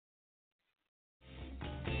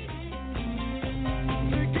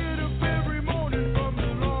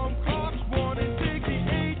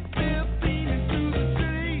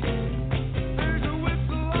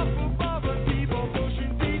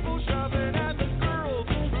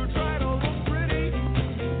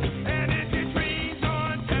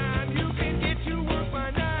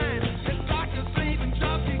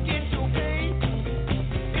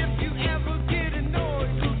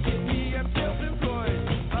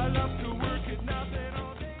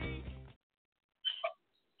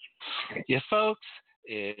Yes, folks,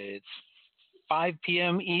 it's 5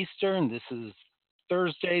 p.m. Eastern. This is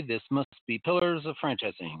Thursday. This must be Pillars of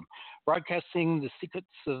Franchising, broadcasting the secrets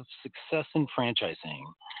of success in franchising.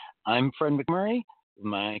 I'm Fred McMurray,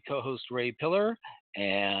 my co-host Ray Pillar,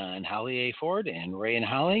 and Holly A. Ford. And Ray and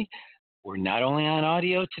Holly, we're not only on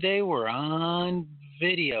audio today, we're on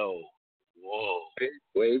video. Whoa.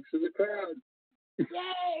 Wave to the crowd.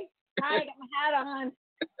 Yay! I got my hat on.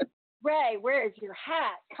 Ray, where's your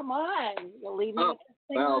hat? Come on. You'll leave me with this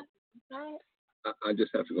thing on? I just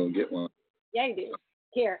have to go and get one. Yeah, you do.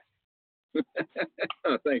 Here.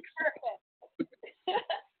 Oh, thanks. Perfect.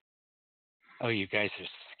 Oh, you guys are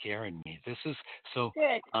scaring me. This is so.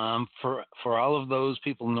 Good. For all of those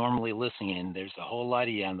people normally listening in, there's a whole lot of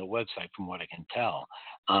you on the website, from what I can tell.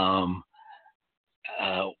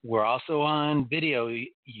 We're also on video.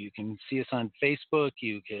 You can see us on Facebook.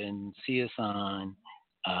 You can see us on,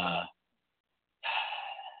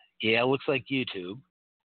 it looks like YouTube,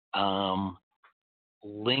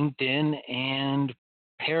 LinkedIn, and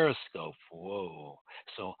Periscope. Whoa.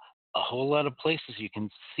 So a whole lot of places you can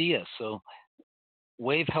see us. So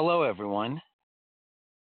wave hello, everyone.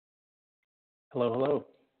 Hello, hello.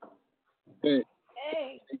 Hey.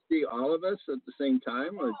 Hey. You see all of us at the same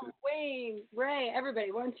time? Or just... Wayne, Ray,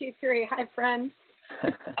 everybody. 1, 2, 3. Hi, friends.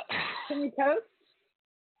 Can we toast?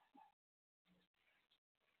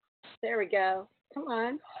 There we go. Come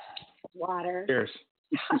on. Water. Cheers.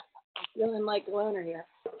 Feeling like a loner here.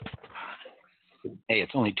 Hey,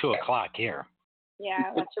 it's only 2 o'clock here.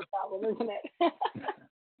 Yeah, that's your problem, isn't it?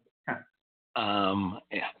 Yeah.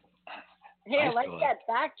 Hey, I like that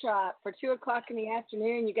backdrop for 2 o'clock in the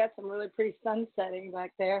afternoon. You got some really pretty sun setting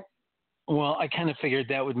back there. Well, I kind of figured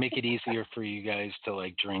that would make it easier for you guys to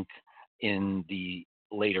like drink in the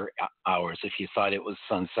later hours if you thought it was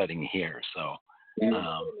sun setting here. So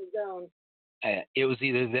it was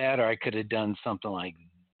either that or I could have done something like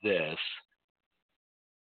this.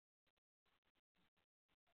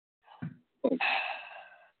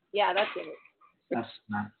 Yeah, that's it. That's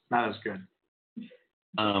not as good.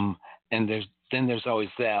 And there's always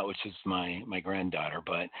that, which is my granddaughter,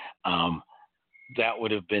 but that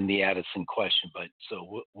would have been the Addison question. But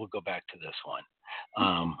so we'll go back to this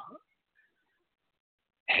one.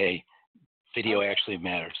 Hey, video actually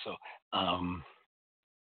matters. So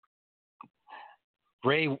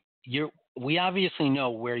Ray, we obviously know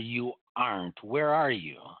where you aren't. Where are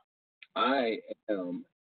you? I am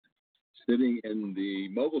sitting in the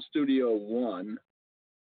Mobile Studio 1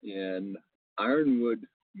 in Ironwood,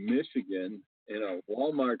 Michigan, in a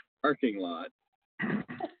Walmart parking lot.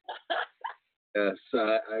 Yes,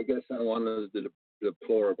 I guess I'm one of the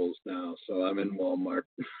deplorables now, so I'm in Walmart.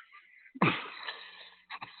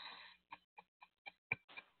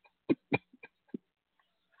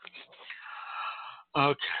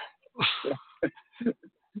 Okay.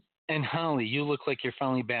 And Holly, you look like you're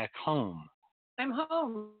finally back home. I'm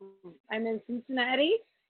home. I'm in Cincinnati.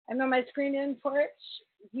 I'm on my screened-in porch.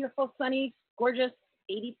 Beautiful, sunny, gorgeous,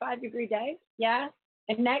 85-degree day. Yeah.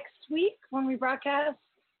 And next week when we broadcast,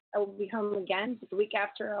 I will be home again. But the week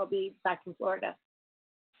after, I'll be back in Florida.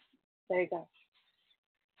 There you go.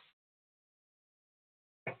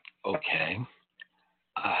 Okay.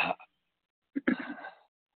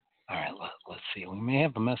 All right, let's see. We may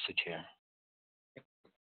have a message here.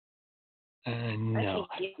 No.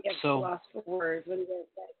 So, lost for words. What do you guys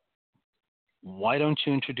say? Why don't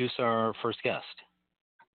you introduce our first guest?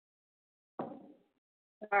 All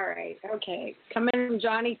right. Okay. Coming from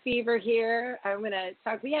Johnny Fever here. I'm going to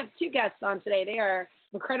talk. We have 2 guests on today. They are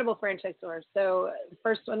incredible franchisors. So the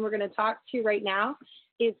first one we're going to talk to right now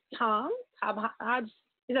is Tom. Is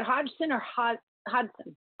it Hodgson or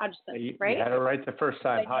Hodgson? Hodgson, right? You had it right the first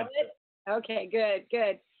time. Hodgson. Okay,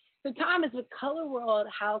 good. So Tom is with Color World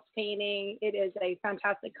House Painting. It is a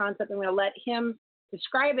fantastic concept. I'm going to let him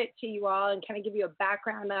describe it to you all and kind of give you a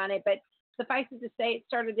background on it. But suffice it to say, it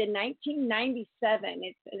started in 1997.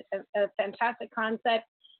 It's a fantastic concept.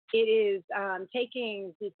 It is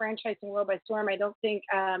taking the franchising world by storm. I don't think,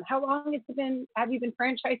 how long have you been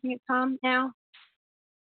franchising it, Tom, now?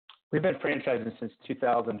 We've been franchising since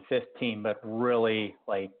 2015, but really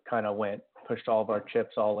pushed all of our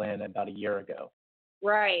chips all in about a year ago.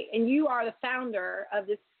 Right. And you are the founder of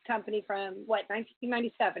this company from,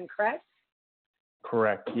 1997, correct?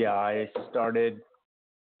 Correct. Yeah, I started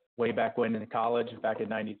way back when in college, back in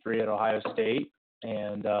 93 at Ohio State,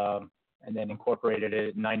 and then incorporated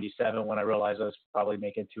it in 97 when I realized I was probably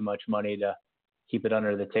making too much money to keep it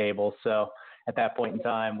under the table. So at that point in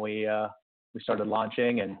time, we started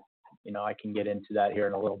launching, and I can get into that here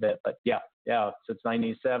in a little bit. But yeah, since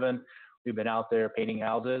 97, we've been out there painting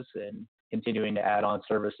houses and continuing to add on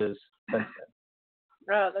services since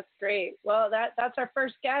then. Oh, that's great. Well, that's our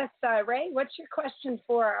first guest. Ray, what's your question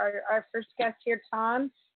for our first guest here,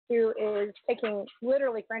 Tom, who is taking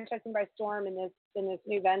literally franchising by storm in this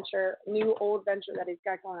new old venture that he's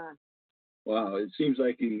got going on? Wow, it seems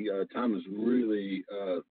like Tom has really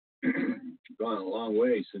gone a long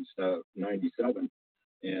way since '97,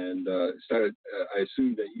 and started. I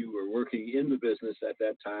assume that you were working in the business at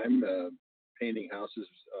that time, painting houses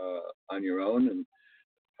on your own, and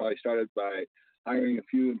probably started by hiring a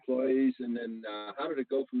few employees, and then how did it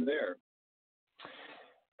go from there?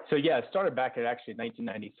 So yeah, it started back at actually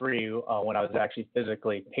 1993 when I was actually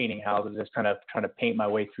physically painting houses, just kind of trying to paint my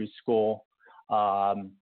way through school.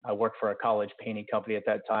 I worked for a college painting company at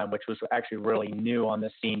that time, which was actually really new on the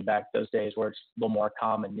scene back those days, where it's a little more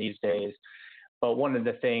common these days. But one of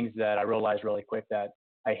the things that I realized really quick that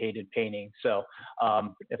I hated painting. So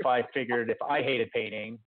if I hated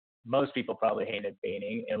painting, most people probably hated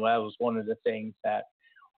painting. And that was one of the things that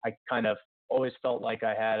I kind of always felt like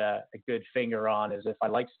I had a good finger on, is if I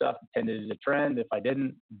liked stuff, it tended to trend. If I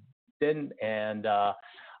didn't. And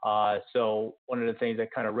so one of the things I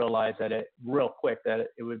kind of realized that it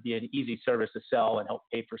would be an easy service to sell and help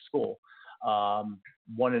pay for school.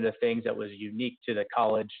 One of the things that was unique to the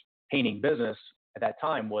college painting business at that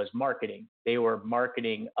time was marketing. They were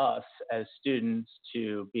marketing us as students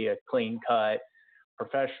to be a clean cut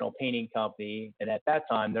professional painting company. And at that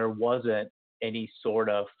time, there wasn't any sort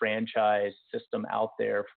of franchise system out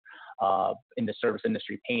there in the service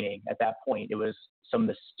industry painting. At that point, it was some of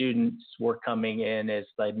the students were coming in as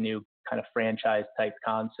the new kind of franchise type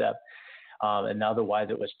concept. And otherwise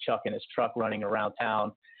it was Chuck in his truck running around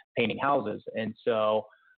town painting houses. And so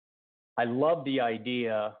I loved the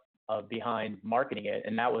idea behind marketing it.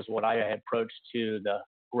 And that was what I had approached to the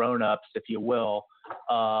grown-ups, if you will,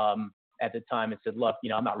 at the time, and said, look,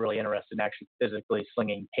 I'm not really interested in actually physically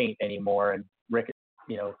slinging paint anymore and,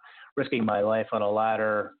 risking my life on a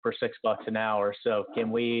ladder for $6 an hour. So can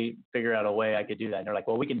we figure out a way I could do that? And they're like,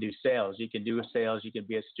 well, we can do sales. You can do sales. You can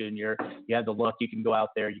be a student. You have the look. You can go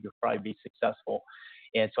out there. You could probably be successful.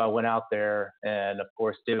 And so I went out there and, of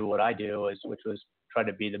course, did what I do, which was try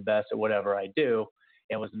to be the best at whatever I do,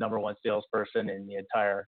 and was the number one salesperson in the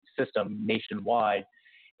entire system nationwide.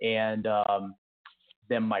 And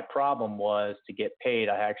then my problem was to get paid,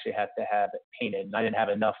 I actually had to have it painted. And I didn't have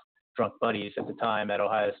enough drunk buddies at the time at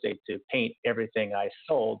Ohio State to paint everything I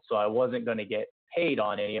sold. So I wasn't going to get paid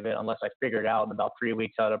on any of it unless I figured out in about 3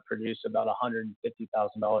 weeks how to produce about $150,000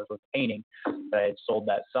 worth of painting that I had sold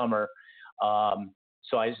that summer.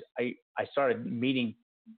 So I started meeting,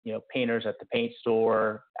 painters at the paint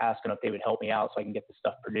store, asking if they would help me out so I can get the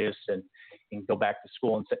stuff produced and go back to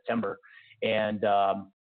school in September. And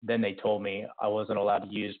then they told me I wasn't allowed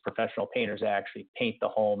to use professional painters to actually paint the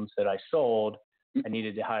homes that I sold. I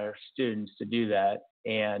needed to hire students to do that.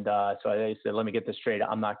 And so I said, let me get this straight.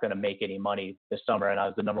 I'm not going to make any money this summer. And I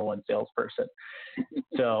was the number one salesperson.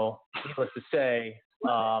 So needless to say,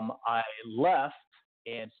 I left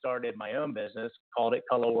and started my own business, called it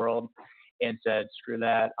Color World, and said, screw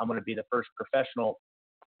that. I'm going to be the first professional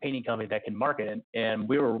painting company that can market it. And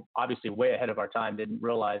we were obviously way ahead of our time, didn't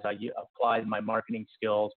realize I applied my marketing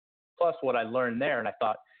skills, plus what I learned there. And I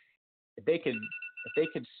thought if they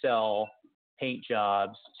could sell paint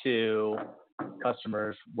jobs to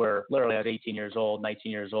customers where literally I was 18 years old,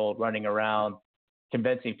 19 years old, running around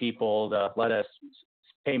convincing people to let us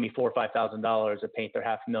pay me $4,000 or $5,000 to paint their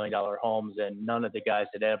 $500,000 homes. And none of the guys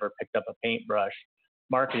had ever picked up a paintbrush.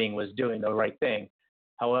 Marketing was doing the right thing.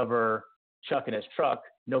 However, Chuck in his truck,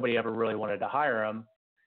 nobody ever really wanted to hire him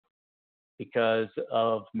because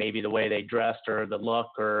of maybe the way they dressed or the look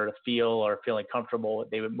or the feel or feeling comfortable.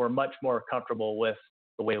 They were much more comfortable with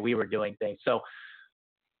the way we were doing things. So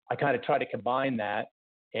I kind of tried to combine that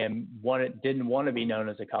and didn't want to be known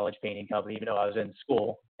as a college painting company, even though I was in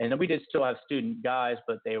school. And then we did still have student guys,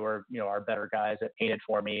 but they were, our better guys that painted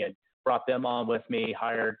for me, and brought them on with me,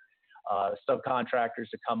 hired subcontractors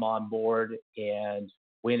to come on board. And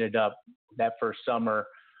we ended up that first summer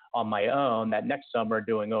on my own, that next summer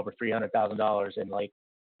doing over $300,000 in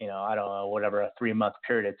I don't know, whatever, a 3-month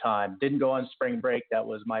period of time. Didn't go on spring break. That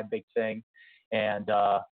was my big thing. And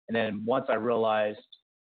then once I realized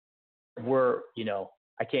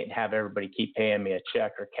I can't have everybody keep paying me a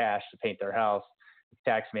check or cash to paint their house. The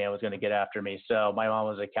tax man was going to get after me. So my mom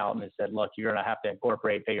was an accountant and said, look, you're going to have to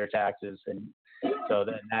incorporate, pay your taxes. And so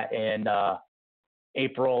then that in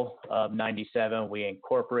April of '97, we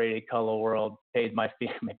incorporated Color World, paid my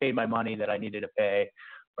money that I needed to pay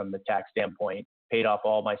from the tax standpoint, paid off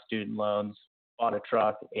all my student loans, bought a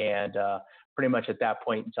truck, and pretty much at that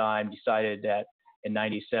point in time decided that in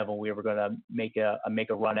 '97 we were going to make a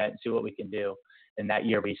run at it and see what we can do. And that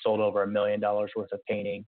year we sold over $1 million worth of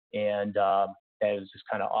painting, and it was just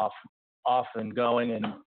kind of off and going.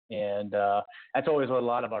 And that's always what a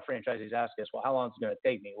lot of our franchisees ask us. Well, how long is it going to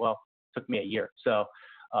take me? Well, it took me a year. So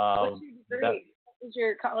what's your degree? What was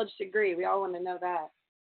your college degree? We all want to know that.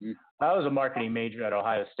 I was a marketing major at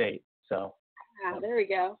Ohio State. So there we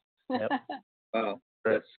go. Yep. Wow,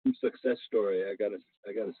 that's a success story. I gotta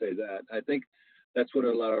say that. I think that's what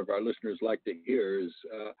a lot of our listeners like to hear is,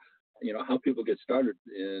 how people get started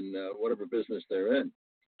in whatever business they're in.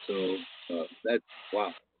 So that's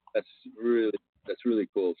really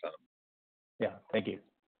cool, Tom. Yeah, thank you.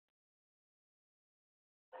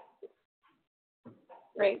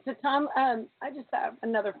 Great. So Tom, I just have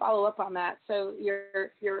another follow up on that. So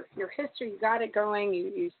your history, you got it going.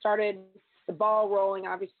 You started the ball rolling.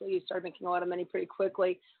 Obviously, you started making a lot of money pretty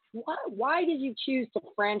quickly. Why did you choose to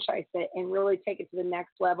franchise it and really take it to the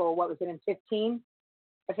next level? What was it, in 15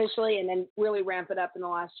 officially, and then really ramp it up in the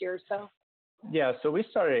last year or so? Yeah, so we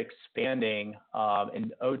started expanding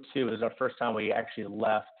in '02 was our first time we actually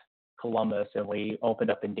left Columbus, and we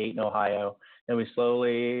opened up in Dayton, Ohio. And we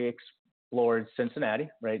slowly explored Cincinnati,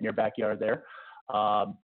 right in your backyard there.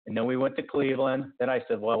 And then we went to Cleveland. Then I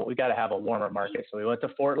said, well, we got to have a warmer market. So we went to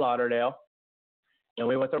Fort Lauderdale. Then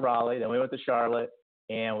we went to Raleigh. Then we went to Charlotte.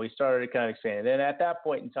 And we started kind of expanding. Then at that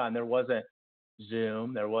point in time, there wasn't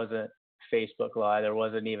Zoom. There wasn't Facebook Live. There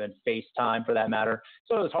wasn't even FaceTime for that matter.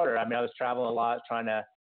 So it was harder. I mean, I was traveling a lot trying to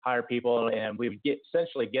hire people, and we would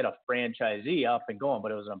essentially get a franchisee up and going,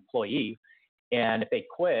 but it was an employee. And if they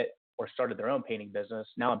quit or started their own painting business,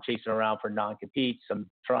 now I'm chasing around for non-competes. I'm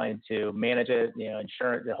trying to manage it,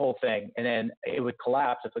 insurance, the whole thing. And then it would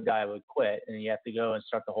collapse if a guy would quit, and you have to go and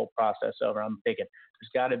start the whole process over. I'm thinking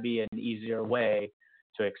there's got to be an easier way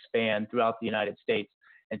to expand throughout the United States.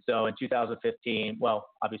 And so in 2015, well,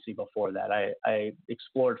 obviously before that, I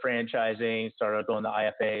explored franchising, started going to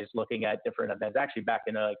IFAs, looking at different events. Actually, back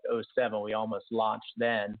in '07, we almost launched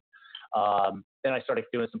then. Then I started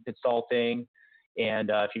doing some consulting. And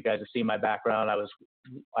if you guys have seen my background, I was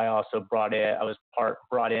brought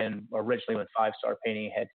in originally when Five Star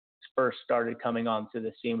Painting had first started coming onto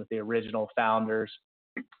the scene with the original founders.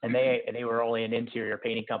 And they were only an interior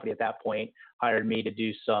painting company at that point, hired me to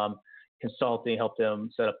do some consulting, help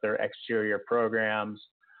them set up their exterior programs,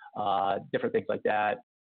 different things like that.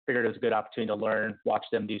 Figured it was a good opportunity to learn, watch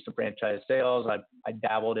them do some franchise sales. I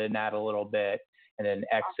dabbled in that a little bit and then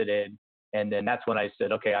exited. And then that's when I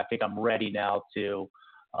said, okay, I think I'm ready now to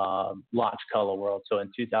launch Color World. So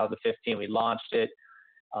in 2015, we launched it.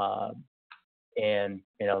 And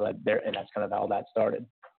that's kind of how that started.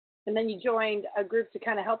 And then you joined a group to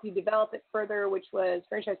kind of help you develop it further, which was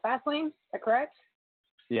Franchise Fastlane. Is that correct?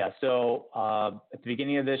 Yeah. So at the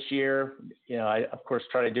beginning of this year, I, of course,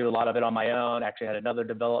 tried to do a lot of it on my own. Actually had another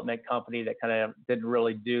development company that kind of didn't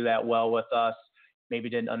really do that well with us, maybe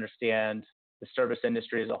didn't understand the service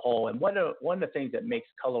industry as a whole. And one of the things that makes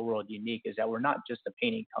Color World unique is that we're not just a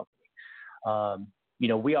painting company.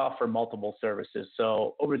 We offer multiple services.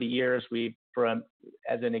 So over the years,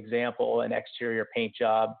 as an example, an exterior paint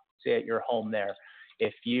job, say at your home there.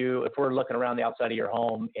 If we're looking around the outside of your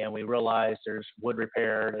home and we realize there's wood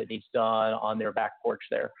repair that needs done on their back porch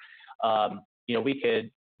there,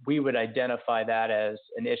 we would identify that as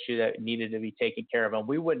an issue that needed to be taken care of. And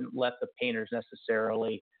we wouldn't let the painters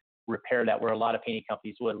necessarily repair that where a lot of painting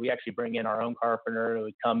companies would. We actually bring in our own carpenter who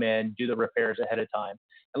would come in, do the repairs ahead of time.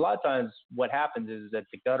 A lot of times what happens is that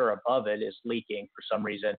the gutter above it is leaking for some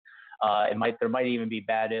reason. There might even be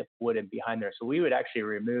bad wood behind there. So we would actually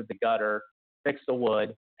remove the gutter, fix the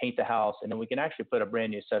wood, paint the house, and then we can actually put a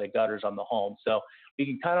brand new set of gutters on the home. So we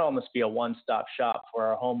can kind of almost be a one-stop shop for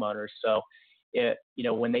our homeowners. So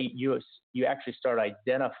when you actually start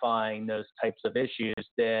identifying those types of issues,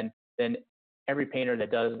 then every painter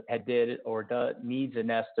that needs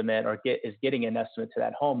an estimate or is getting an estimate to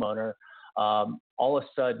that homeowner, all of a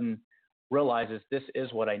sudden realizes this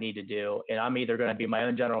is what I need to do. And I'm either going to be my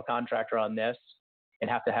own general contractor on this and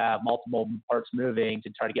have to have multiple parts moving to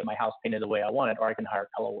try to get my house painted the way I want it, or I can hire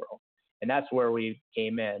Color World. And that's where we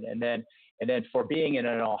came in. And then for being in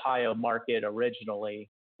an Ohio market originally,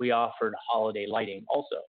 we offered holiday lighting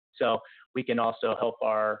also. So we can also help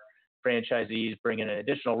our franchisees bring in an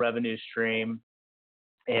additional revenue stream.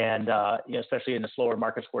 And, especially in the slower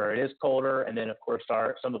markets where it is colder. And then of course,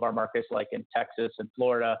 some of our markets like in Texas and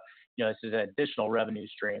Florida, this is an additional revenue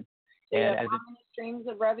stream. And how many streams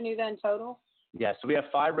of revenue then total? Yeah, so we have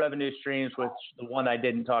 5 revenue streams, which the one I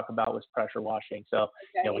didn't talk about was pressure washing. So,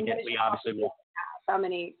 we obviously will. How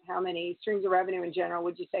many streams of revenue in general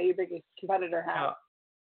would you say your biggest competitor has?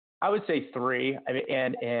 I would say 3. I mean,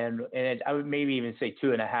 and I would maybe even say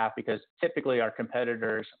 2.5, because typically our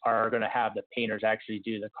competitors are going to have the painters actually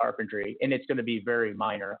do the carpentry, and it's going to be very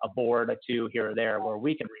minor, a board, a 2 here or there, where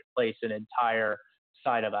we can replace an entire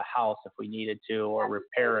side of a house if we needed to, or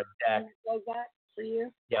repair a deck. Was that for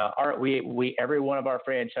you? Yeah, we every one of our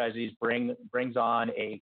franchisees brings on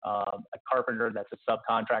a carpenter that's a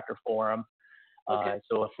subcontractor for them. Okay.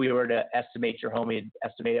 So if we were to estimate your home, we'd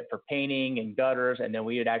estimate it for painting and gutters, and then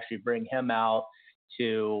we would actually bring him out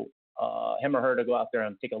to him or her to go out there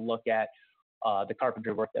and take a look at the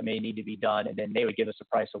carpentry work that may need to be done, and then they would give us a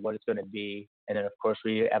price of what it's going to be. And then, of course,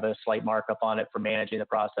 we have a slight markup on it for managing the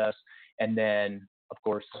process, and then, of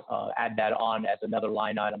course, add that on as another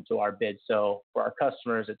line item to our bid. So for our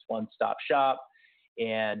customers, it's one-stop shop,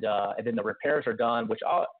 and then the repairs are done,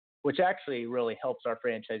 which actually really helps our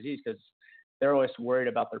franchisees, because they're always worried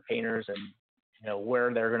about their painters and, you know,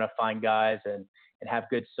 where they're going to find guys and have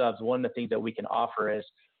good subs. One of the things that we can offer is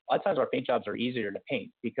a lot of times our paint jobs are easier to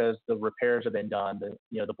paint because the repairs have been done.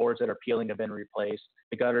 The boards that are peeling have been replaced.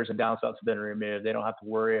 The gutters and downspouts have been removed. They don't have to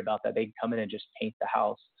worry about that. They can come in and just paint the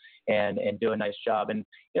house and do a nice job. And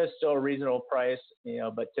it's still a reasonable price,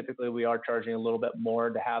 but typically we are charging a little bit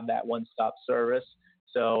more to have that one-stop service.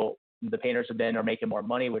 So the painters then are making more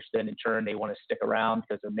money, which then in turn they want to stick around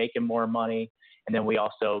because they're making more money. And then we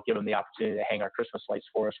also give them the opportunity to hang our Christmas lights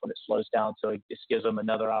for us when it slows down. So it just gives them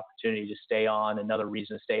another opportunity to stay on, another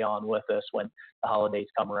reason to stay on with us when the holidays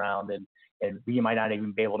come around. And we might not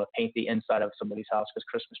even be able to paint the inside of somebody's house because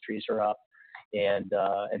Christmas trees are up and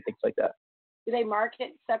things like that. Do they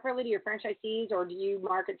market separately to your franchisees, or do you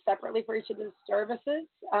market separately for each of the services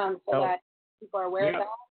that people are aware of that?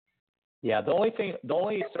 Yeah, the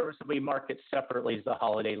only service that we market separately is the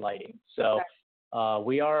holiday lighting. So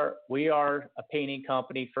we are a painting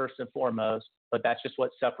company first and foremost, but that's just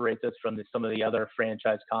what separates us from some of the other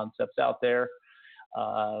franchise concepts out there,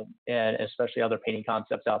 and especially other painting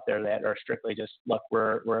concepts out there that are strictly just, look,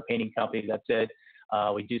 we're a painting company, that's it.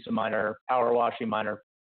 We do some minor power washing, minor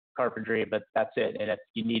carpentry, but that's it. And if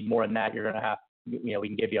you need more than that, you're going to have, we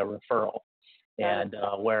can give you a referral. And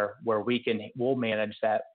where we'll manage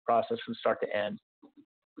that process from start to end.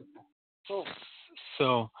 Cool.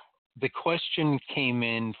 So the question came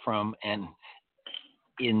in from, and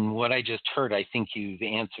in what I just heard, I think you've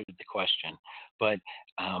answered the question. But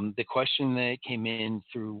the question that came in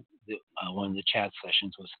through one of the chat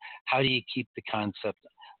sessions was, how do you keep the concept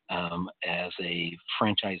as a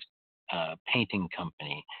franchise painting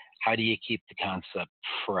company? How do you keep the concept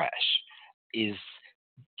fresh?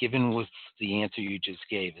 Given with the answer you just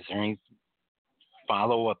gave, is there any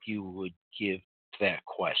follow-up you would give to that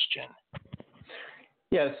question?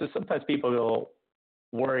 Yeah, so sometimes people will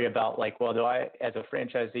worry about, like, well, as a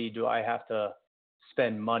franchisee, do I have to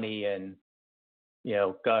spend money in,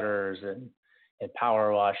 gutters and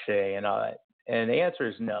power washing and all that? And the answer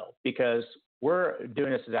is no, because we're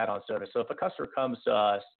doing this as add-on service. So if a customer comes to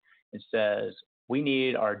us and says, we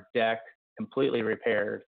need our deck completely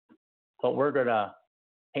repaired, but we're going to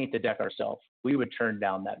paint the deck ourselves, we would turn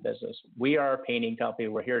down that business. We are a painting company.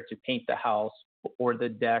 We're here to paint the house or the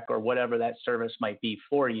deck or whatever that service might be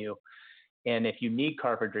for you. And if you need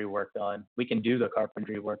carpentry work done, we can do the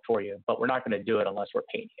carpentry work for you, but we're not going to do it unless we're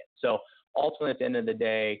painting it. So ultimately, at the end of the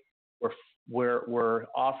day, we're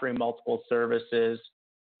offering multiple services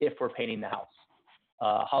if we're painting the house.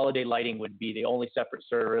 Holiday lighting would be the only separate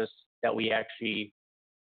service that we actually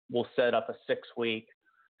will set up a 6-week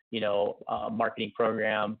marketing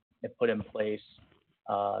program and put in place,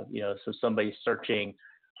 so somebody's searching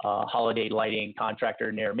holiday lighting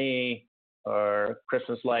contractor near me, or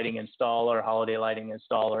Christmas lighting installer, holiday lighting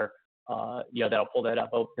installer, that'll pull that up.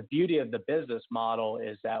 But the beauty of the business model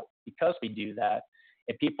is that because we do that,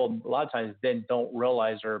 and people a lot of times then don't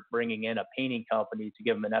realize they're bringing in a painting company to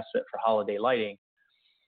give them an estimate for holiday lighting.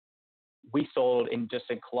 We sold in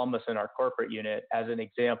Columbus in our corporate unit, as an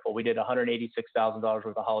example, we did $186,000 worth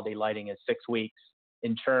of holiday lighting in 6 weeks.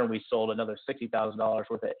 In turn, we sold another $60,000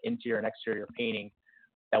 worth of interior and exterior painting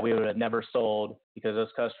that we would have never sold because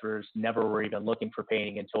those customers never were even looking for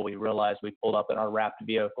painting until we realized we pulled up in our wrapped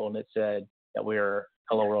vehicle and it said that we were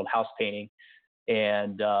Hello World House Painting.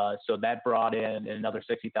 And so that brought in another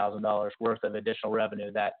 $60,000 worth of additional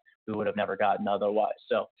revenue that we would have never gotten otherwise.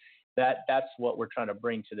 So that's what we're trying to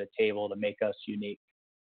bring to the table to make us unique.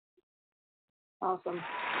 Awesome.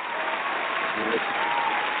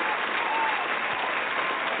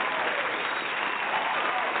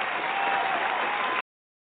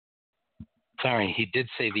 Sorry, he did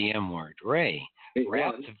say the M word. Ray,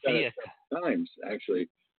 wrapped vehicle. Times, actually.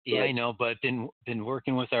 Yeah, I know, but been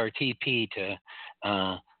working with our TP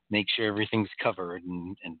to make sure everything's covered.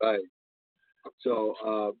 And Right.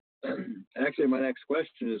 So actually, my next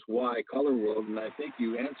question is why Color World, and I think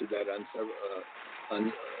you answered that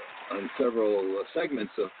on several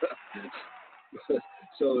segments of.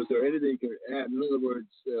 So, is there anything you can add? In other words,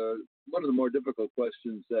 one of the more difficult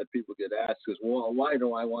questions that people get asked is, well, why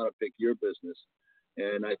do I want to pick your business?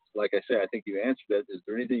 And like I said, I think you answered it. Is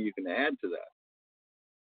there anything you can add to that?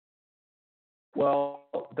 Well,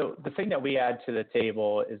 the thing that we add to the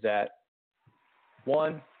table is that,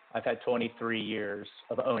 one, I've had 23 years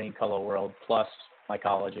of owning Color World plus my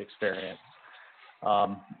college experience.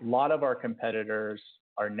 A lot of our competitors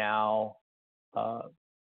are now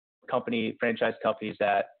franchise companies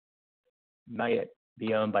that might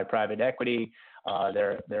be owned by private equity.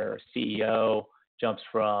 Their CEO jumps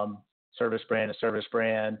from service brand to service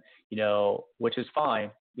brand, which is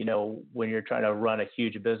fine, when you're trying to run a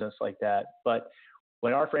huge business like that. But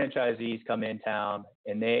when our franchisees come in town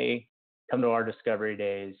and they come to our discovery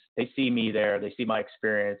days, they see me there, they see my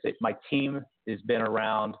experience. My team has been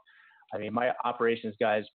around. I mean, my operations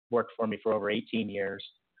guys worked for me for over 18 years.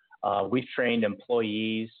 We've trained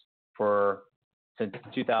employees since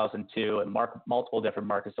 2002 in multiple different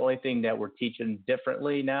markets. The only thing that we're teaching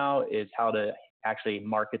differently now is how to actually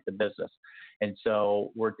market the business. And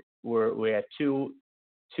so we have two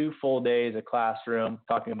full days of classroom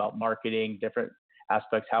talking about marketing, different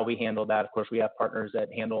aspects, how we handle that. Of course, we have partners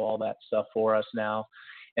that handle all that stuff for us now.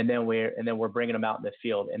 And then we're bringing them out in the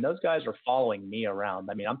field. And those guys are following me around.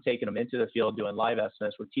 I mean, I'm taking them into the field doing live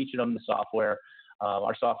estimates. We're teaching them the software.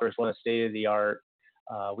 Our software is one of the state of the art.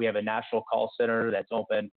 We have a national call center that's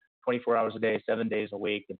open 24 hours a day, 7 days a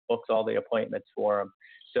week, and books all the appointments for them.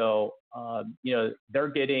 So, they're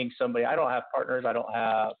getting somebody. I don't have partners. I don't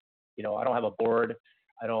have a board.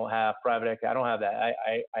 I don't have private equity. I don't have that.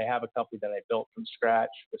 I have a company that I built from scratch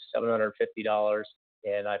with $750,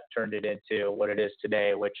 and I've turned it into what it is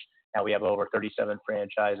today, which now we have over 37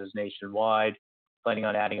 franchises nationwide, planning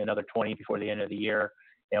on adding another 20 before the end of the year,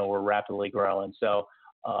 and we're rapidly growing. So,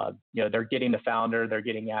 they're getting the founder, they're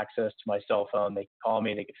getting access to my cell phone. They can call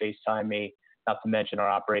me, they can FaceTime me, not to mention our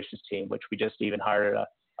operations team, which we just even hired a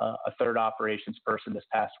third operations person this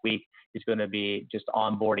past week, who's going to be just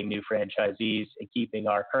onboarding new franchisees and keeping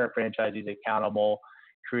our current franchisees accountable,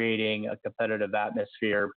 creating a competitive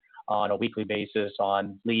atmosphere on a weekly basis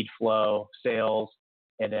on lead flow, sales,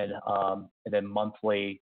 and then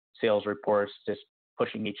monthly sales reports, just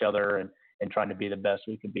pushing each other and trying to be the best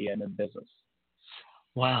we can be in the business.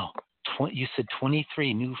 Wow. You said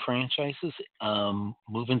 23 new franchises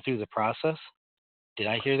moving through the process. Did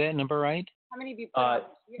I hear that number right? How many have you put on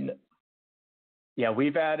this year? Yeah,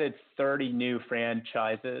 we've added 30 new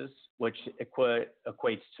franchises, which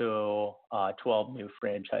equates to 12 new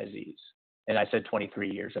franchisees. And I said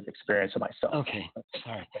 23 years of experience myself. Okay,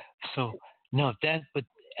 sorry. So no, that's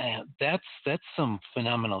some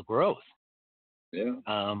phenomenal growth.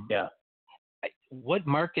 Yeah. Yeah. What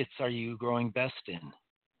markets are you growing best in?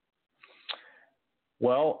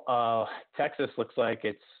 Well, Texas looks like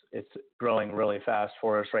it's growing really fast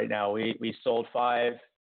for us right now. We sold five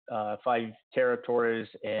territories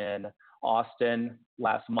in Austin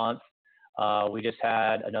last month. We just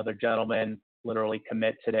had another gentleman literally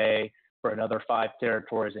commit today for another 5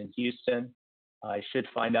 territories in Houston. I should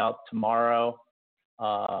find out tomorrow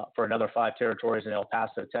for another 5 territories in El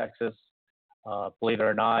Paso, Texas. Believe it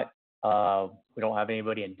or not, we don't have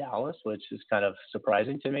anybody in Dallas, which is kind of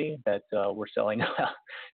surprising to me that we're selling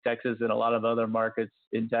Texas and a lot of other markets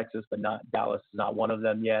in Texas, but not Dallas is not one of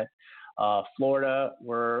them yet. Florida,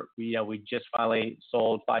 we just finally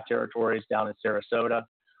sold 5 territories down in Sarasota.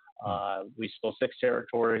 We sold 6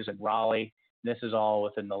 territories in Raleigh. This is all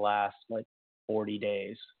within the last 40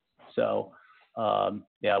 days. So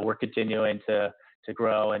we're continuing to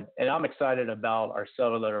grow, and I'm excited about our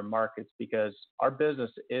southern markets because our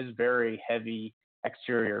business is very heavy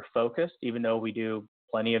exterior focused, even though we do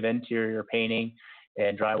plenty of interior painting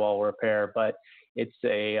and drywall repair. But it's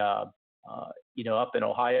up in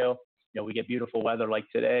Ohio, we get beautiful weather like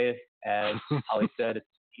today. As Holly said, it's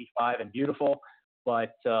 85 and beautiful,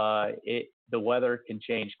 but the weather can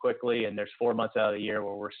change quickly, and there's 4 months out of the year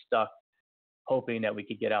where we're stuck hoping that we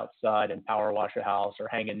could get outside and power wash a house or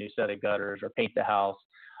hang a new set of gutters or paint the house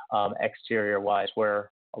exterior wise,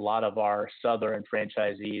 where a lot of our southern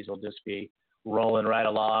franchisees will just be rolling right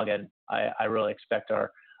along. And I really expect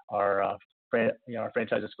our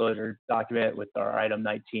franchise disclosure document with our item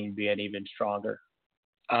 19 being even stronger.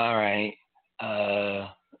 All right.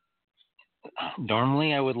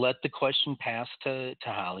 Normally, I would let the question pass to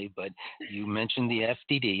Holly, but you mentioned the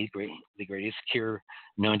FDD, the greatest cure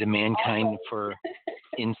known to mankind for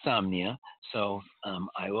insomnia. So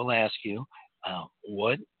I will ask you,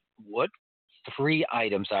 what 3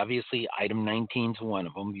 items? Obviously, item 19 is one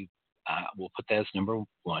of them. We'll put that as number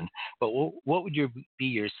one. But what would be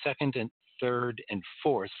your second and third and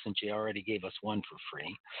fourth, since you already gave us one for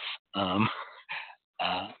free?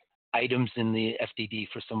 Items in the FDD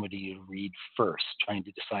for somebody to read first, trying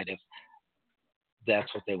to decide if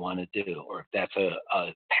that's what they want to do or if that's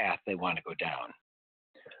a path they want to go down.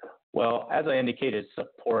 Well, as I indicated,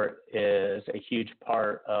 support is a huge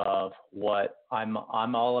part of what I'm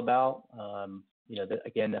all about.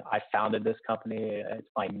 Again, I founded this company. It's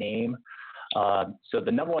my name. So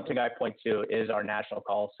the number one thing I point to is our national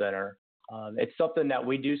call center. It's something that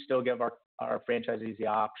we do still give our franchisees the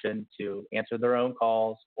option to answer their own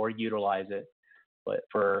calls or utilize it. But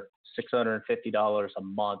for $650 a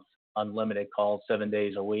month, unlimited calls 7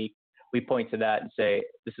 days a week, we point to that and say,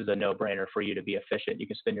 this is a no-brainer for you to be efficient. You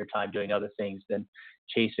can spend your time doing other things than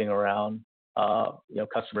chasing around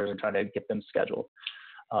customers and trying to get them scheduled.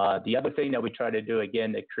 The other thing that we try to do,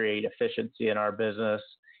 again, to create efficiency in our business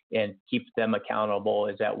and keep them accountable,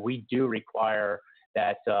 is that we do require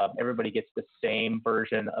that everybody gets the same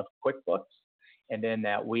version of QuickBooks, and then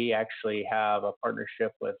that we actually have a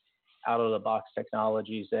partnership with Out-of-the-Box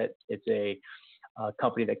Technologies. That it's a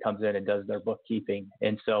company that comes in and does their bookkeeping,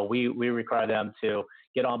 and so we require them to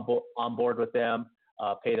get on board with them,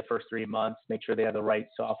 pay the first 3 months, make sure they have the right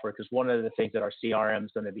software, because one of the things that our CRM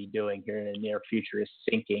is going to be doing here in the near future is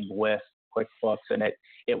syncing with QuickBooks, and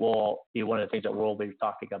it will be one of the things that we'll be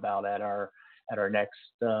talking about at our next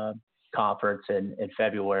conference in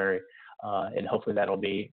February, and hopefully that'll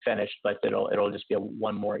be finished, but it'll just be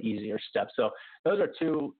one more easier step. So those are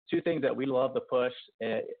two things that we love to push.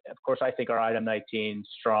 Of course, I think our item 19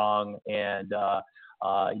 strong, and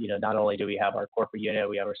not only do we have our corporate unit,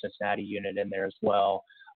 we have our Cincinnati unit in there as well,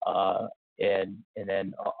 and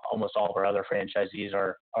then almost all of our other franchisees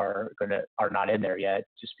are not in there yet,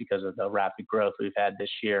 just because of the rapid growth we've had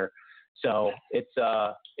this year. So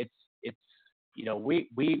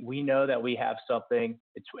we know that we have something.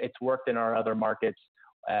 It's worked in our other markets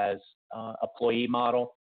as employee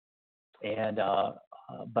model, and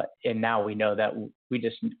now we know that we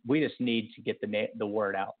just need to get the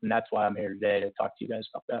word out, and that's why I'm here today, to talk to you guys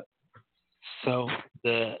about that. So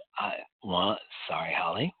sorry,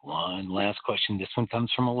 Holly, one last question. This one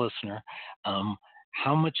comes from a listener.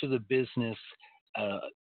 How much of the business a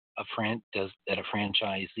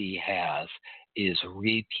franchisee has is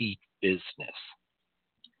repeat business?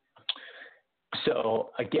 So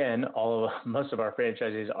again, most of our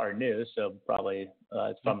franchisees are new, so probably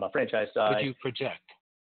it's from a franchise side. Could you project?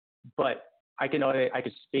 But I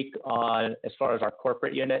could speak on, as far as our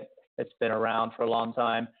corporate unit, it's been around for a long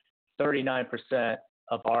time. 39%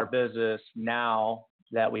 of our business now,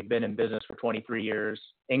 that we've been in business for 23 years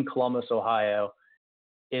in Columbus, Ohio,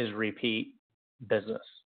 is repeat business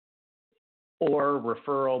or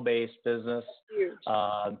referral-based business.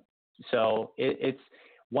 So it's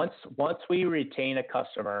once we retain a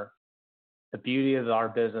customer, the beauty of our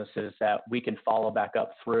business is that we can follow back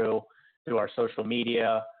up through our social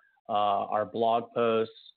media, our blog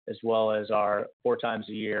posts, as well as our 4 times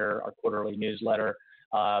a year, our quarterly newsletter,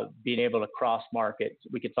 being able to cross-market.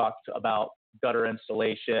 We could talk about gutter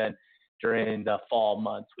installation during the fall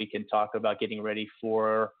months. We can talk about getting ready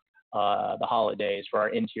for the holidays for our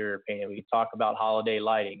interior painting. We could talk about holiday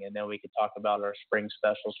lighting, and then we could talk about our spring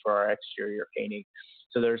specials for our exterior painting.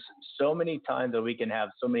 So there's so many times that we can have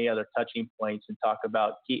so many other touching points and talk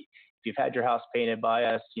about, if you've had your house painted by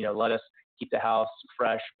us, let us keep the house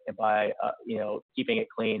fresh and by keeping it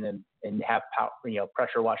clean and have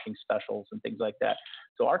pressure washing specials and things like that.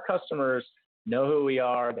 So our customers know who we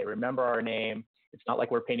are. They remember our name. It's not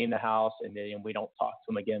like we're painting the house and then we don't talk to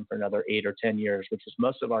them again for another 8 or 10 years, which is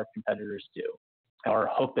most of our competitors do, or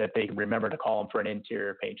hope that they remember to call them for an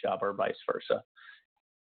interior paint job or vice versa.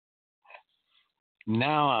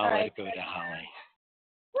 Now I'll let it go to Holly.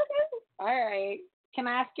 All right. Can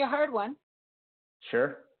I ask you a hard one?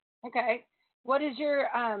 Sure. Okay. What is your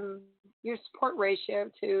support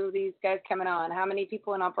ratio to these guys coming on? How many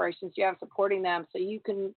people in operations do you have supporting them, so you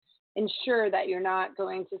can ensure that you're not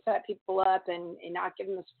going to set people up and not give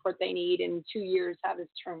them the support they need in 2 years have this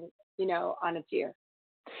turn, on its ear?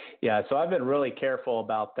 Yeah, so I've been really careful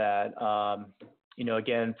about that.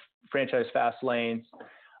 Again, Franchise Fast Lanes,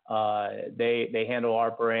 they handle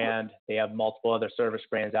our brand. They have multiple other service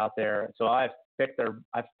brands out there. So I've picked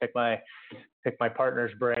my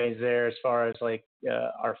partner's brains there, as far as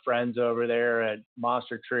our friends over there at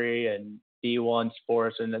Monster Tree and D1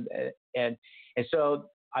 sports, and so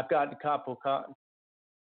I've got a couple.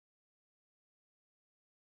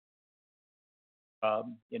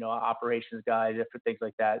 Operations guys, different things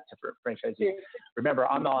like that for franchisees. Remember,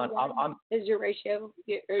 I'm is your ratio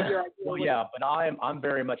or your well, yeah, but I'm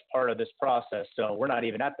very much part of this process, so we're not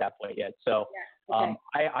even at that point yet. So okay.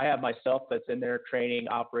 I have myself that's in there training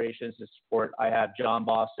operations and support. I have John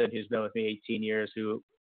Boston, who's been with me 18 years, who,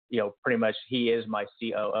 pretty much he is my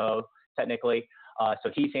COO technically.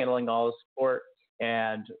 So he's handling all the support.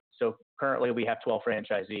 And so currently we have 12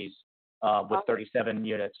 franchisees with 37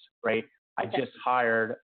 units, right? I just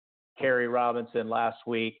hired Carrie Robinson last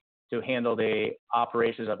week to handle the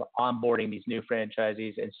operations of onboarding these new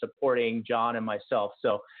franchisees and supporting John and myself.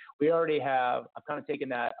 So we already have, I've kind of taken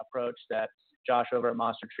that approach that Josh over at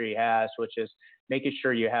Monster Tree has, which is making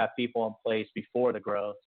sure you have people in place before the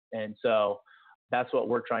growth. And so that's what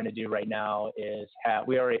we're trying to do right now is so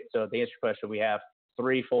to answer your question, we have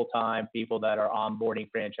 3 full-time people that are onboarding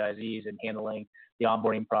franchisees and handling the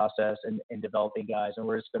onboarding process and developing guys. And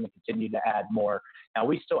we're just going to continue to add more. Now,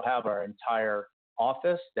 we still have our entire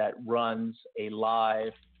office that runs a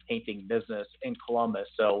live painting business in Columbus.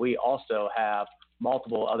 So we also have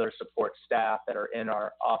multiple other support staff that are in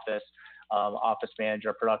our office, office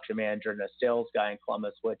manager, production manager, and a sales guy in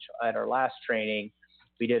Columbus, which at our last training,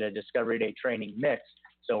 we did a Discovery Day training mix.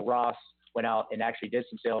 So Ross went out and actually did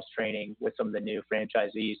some sales training with some of the new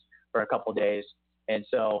franchisees for a couple of days. And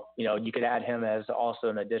so, you could add him as also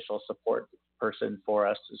an additional support person for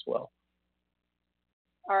us as well.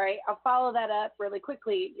 All right, I'll follow that up really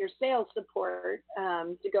quickly. Your sales support,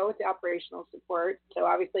 to go with the operational support. So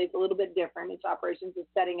obviously it's a little bit different. It's operations, it's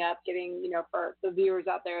setting up, getting, for the viewers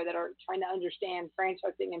out there that are trying to understand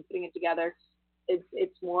franchising and putting it together.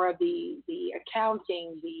 It's more of the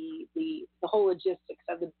accounting, the whole logistics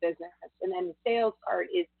of the business. And then the sales part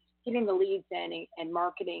is getting the leads in and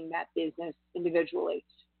marketing that business individually.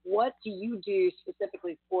 What do you do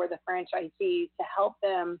specifically for the franchisees to help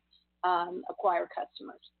them acquire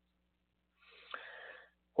customers?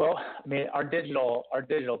 Well, I mean, our digital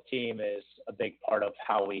team is a big part of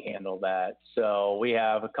how we handle that. So we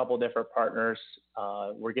have a couple different partners.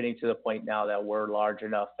 We're getting to the point now that we're large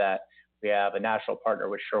enough that we have a national partner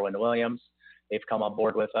with Sherwin-Williams. They've come on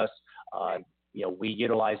board with us. We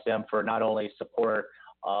utilize them for not only support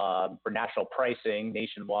for national pricing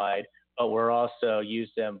nationwide, but we're also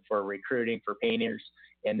use them for recruiting for painters.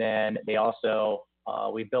 And then they also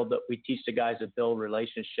we teach the guys to build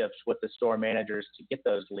relationships with the store managers to get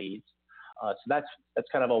those leads. So that's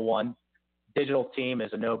kind of a one. Digital team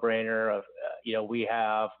is a no-brainer. We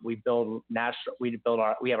have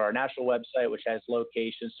our national website, which has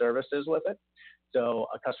location services with it. So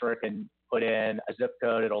a customer can put in a zip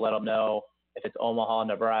code. It'll let them know if it's Omaha,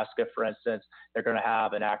 Nebraska, for instance. They're going to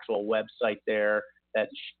have an actual website there that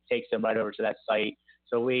takes them right over to that site.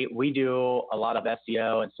 So we do a lot of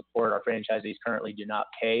SEO and support. Our franchisees currently do not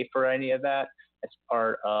pay for any of that. It's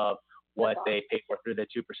part of what they pay for through the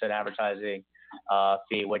 2% advertising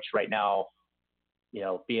fee, which right now,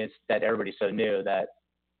 being that everybody's so new that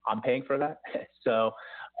I'm paying for that. So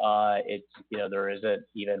there isn't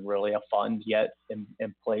even really a fund yet in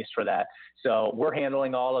place for that. So we're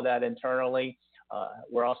handling all of that internally.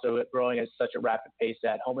 We're also growing at such a rapid pace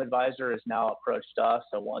that HomeAdvisor has now approached us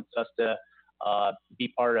and wants us to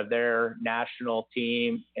be part of their national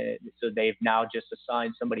team. And so they've now just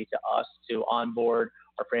assigned somebody to us to onboard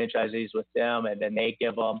our franchisees with them, and then they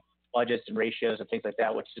give them budgets and ratios and things like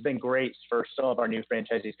that, which has been great for some of our new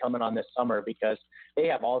franchisees coming on this summer because they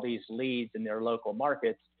have all these leads in their local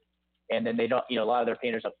markets, and then they don't, a lot of their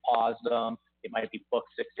painters have paused them. It might be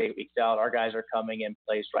booked 6 to 8 weeks out. Our guys are coming in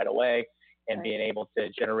place right away and being able to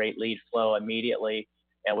generate lead flow immediately,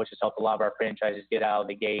 and which has helped a lot of our franchises get out of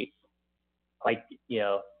the gate, like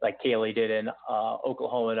Kaylee did in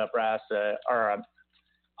Oklahoma, Nebraska, or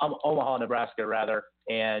Omaha, Nebraska, rather,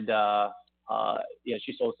 and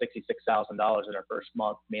she sold $66,000 in her first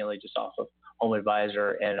month, mainly just off of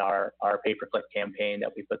HomeAdvisor and our pay-per-click campaign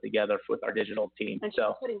that we put together with our digital team. And she's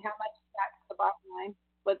putting how much back to the bottom line?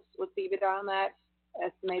 What's the EBITDA on that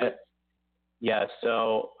estimated? Yeah,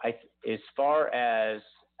 so as far as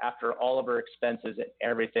after all of her expenses and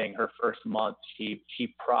everything, her first month, she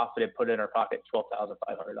profited, put in her pocket $12,500.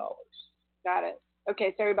 Got it.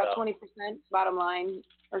 Okay, so about 20% bottom line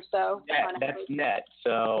or so. That's net.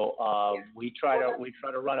 So we try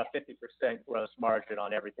to run a 50% gross margin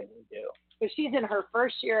on everything we do. So she's in her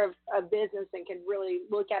first year of business and can really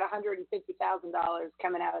look at $150,000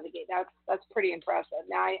 coming out of the gate. That's pretty impressive.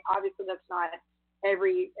 Now, obviously, that's not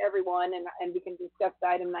everyone, and we can discuss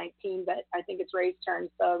item 19, but I think it's Ray's turn,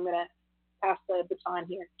 so I'm going to pass the baton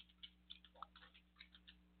here.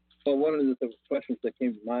 Well, one of the questions that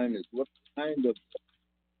came to mind is what kind of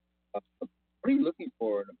what are you looking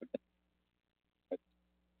for in a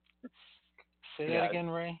Say that Yeah. again,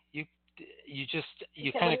 Ray. You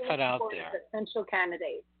Okay, kind what of are you cut looking out for in a there. potential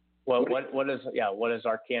candidate? What does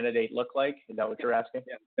our candidate look like? Is that what you're asking?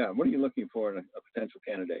 yeah, what are you looking for in a potential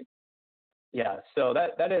candidate? Yeah, so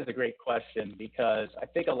that is a great question because I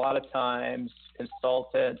think a lot of times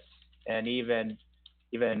consultants and even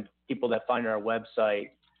people that find our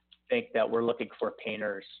website think that we're looking for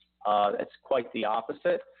painters. It's quite the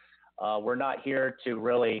opposite. We're not here to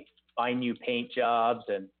really find you paint jobs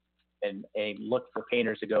and look for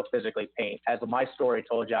painters to go physically paint. As my story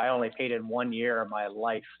told you, I only painted 1 year of my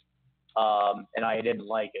life, and I didn't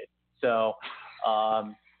like it. So,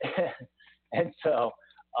 and so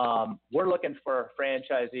we're looking for a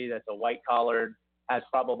franchisee that's a white collared, has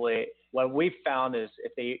probably, what we've found is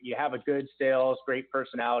if you have a good sales, great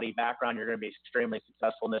personality background, you're going to be extremely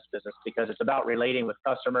successful in this business because it's about relating with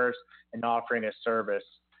customers and offering a service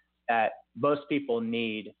that most people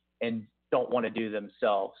need and don't want to do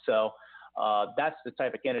themselves. So that's the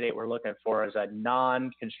type of candidate we're looking for, is a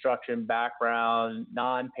non-construction background,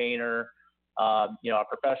 non-painter, a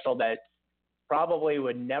professional that probably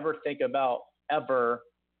would never think about ever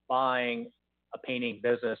buying a painting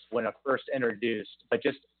business when it first introduced, but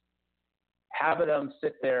just having them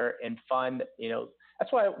sit there and find,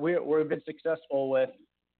 that's why we've been successful with,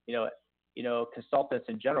 consultants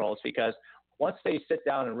in general. It's because once they sit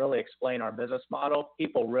down and really explain our business model,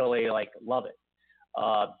 people really love it.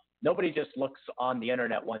 Nobody just looks on the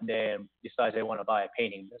internet one day and decides they want to buy a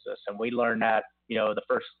painting business. And we learned that, the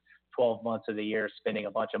first 12 months of the year, spending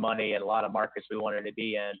a bunch of money in a lot of markets we wanted to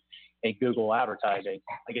be in Google advertising.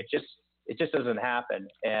 It just doesn't happen.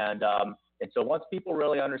 And so once people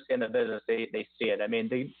really understand the business, they see it. I mean,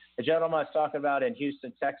 the gentleman I was talking about in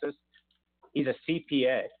Houston, Texas, he's a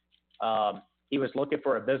CPA. He was looking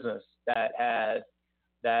for a business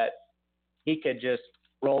that he could just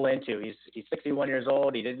roll into. He's 61 years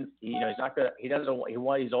old. He's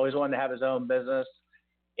always wanted to have his own business.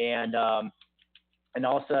 And all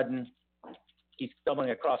of a sudden he's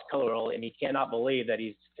stumbling across Color World and he cannot believe that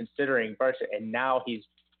he's considering purchase. And now he's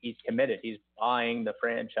committed. He's buying the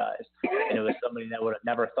franchise. And it was somebody that would have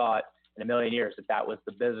never thought in a million years that was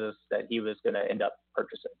the business that he was going to end up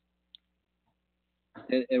purchasing.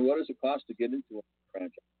 And what does it cost to get into a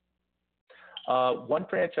franchise? One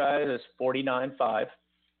franchise is $49,500.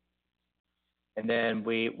 And then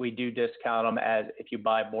we do discount them as if you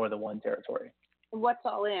buy more than one territory. What's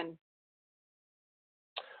all in?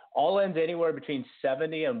 All in's anywhere between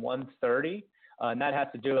 70 and 130. And that has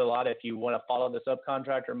to do a lot if you want to follow the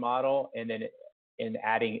subcontractor model and then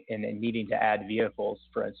needing to add vehicles,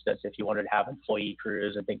 for instance, if you wanted to have employee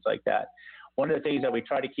crews and things like that. One of the things that we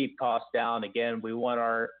try to keep costs down, again, we want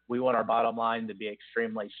our bottom line to be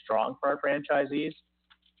extremely strong for our franchisees.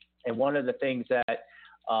 And one of the things that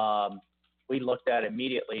we looked at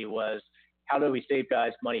immediately was how do we save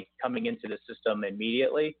guys money coming into the system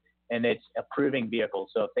immediately? And it's approving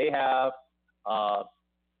vehicles. So if they have,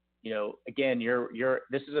 again,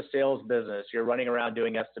 this is a sales business. You're running around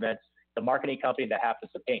doing estimates. The marketing company that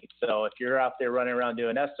happens to paint. So if you're out there running around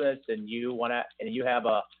doing estimates and you have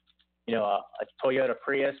a Toyota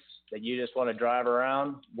Prius that you just want to drive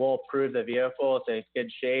around, we'll approve the vehicle. It's in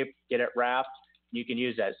good shape, get it wrapped. You can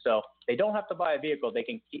use that. So they don't have to buy a vehicle. They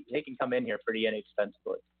can come in here pretty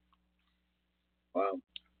inexpensively. Wow.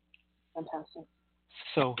 Fantastic.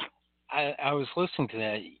 So I was listening to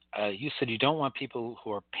that. You said you don't want people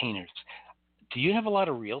who are painters. Do you have a lot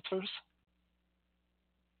of realtors?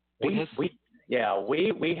 We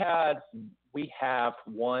have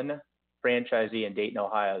one franchisee in Dayton,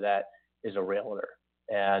 Ohio that is a realtor,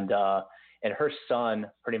 and her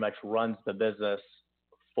son pretty much runs the business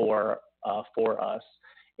for us,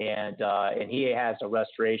 and he has a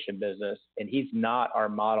restoration business, and he's not our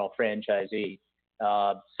model franchisee.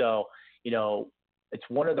 So it's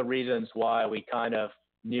one of the reasons why we kind of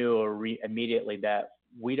knew immediately that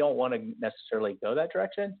we don't want to necessarily go that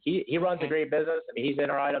direction. He runs a great business. I mean, he's in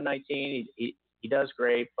our item 19. He does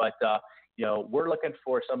great, but we're looking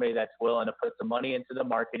for somebody that's willing to put the money into the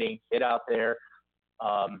marketing, get out there,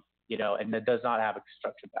 and that does not have a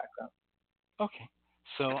construction background. Okay.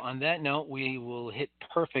 So on that note, we will hit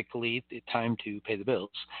perfectly the time to pay the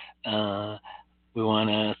bills. We want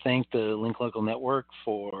to thank the Link Local Network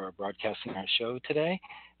for broadcasting our show today.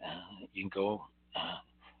 You can go,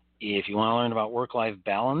 if you want to learn about work-life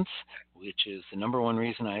balance, which is the number one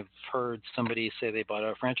reason I've heard somebody say they bought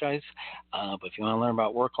a franchise. But if you want to learn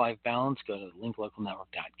about work-life balance, go to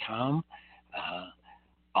linklocalnetwork.com.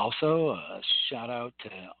 Also, a shout out to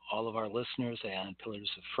all of our listeners at Pillars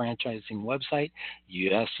of Franchising website.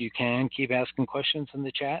 Yes, you can keep asking questions in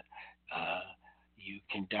the chat. You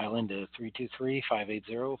can dial into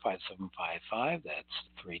 323-580-5755. That's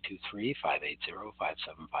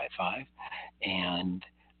 323-580-5755. And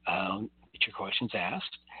get your questions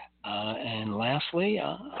asked. And lastly,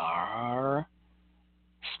 our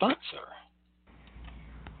sponsor.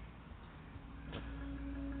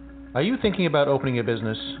 Are you thinking about opening a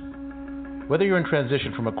business? Whether you're in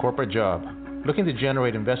transition from a corporate job, looking to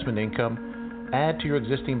generate investment income, add to your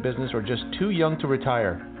existing business, or just too young to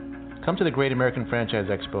retire, come to the Great American Franchise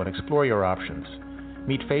Expo and explore your options.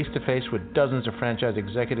 Meet face-to-face with dozens of franchise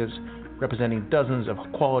executives representing dozens of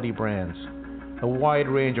quality brands. A wide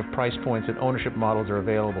range of price points and ownership models are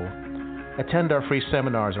available. Attend our free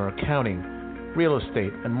seminars on accounting, real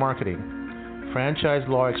estate, and marketing. Franchise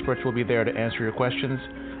law experts will be there to answer your questions,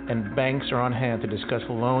 and banks are on hand to discuss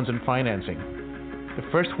loans and financing. The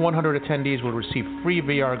first 100 attendees will receive free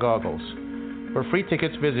VR goggles. For free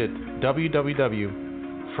tickets, visit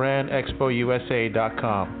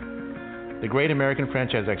www.franexpousa.com. The Great American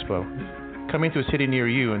Franchise Expo, coming to a city near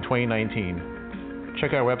you in 2019.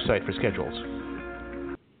 Check our website for schedules.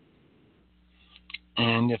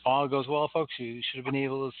 And if all goes well, folks, you should have been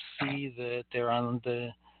able to see that they're on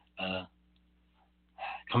the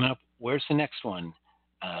coming up. Where's the next one,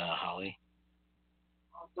 Holly?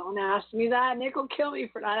 Oh, don't ask me that. Nick will kill me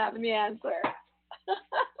for not having the answer.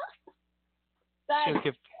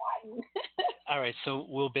 All right, so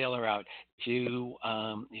we'll bail her out. If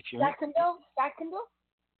you're Jacksonville?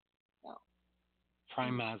 No.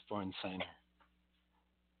 Prime Osborne Center.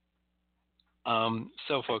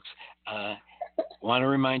 So, folks, want to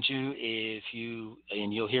remind you,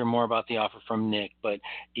 and you'll hear more about the offer from Nick, but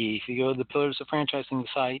if you go to the Pillars of Franchising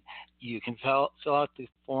site, you can fill out the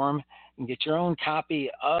form and get your own copy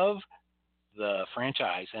of the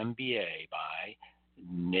Franchise MBA by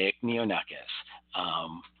Nick Neonakis,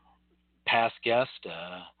 past guest,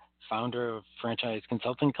 founder of Franchise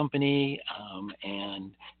Consulting Company,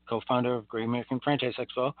 and co-founder of Great American Franchise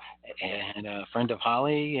Expo, and a friend of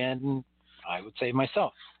Holly, and I would say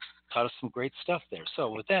myself. Taught us some great stuff there.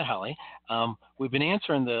 So with that, Holly, we've been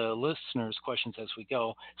answering the listeners' questions as we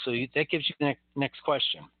go. So that gives you the next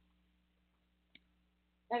question.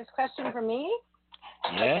 Next question for me?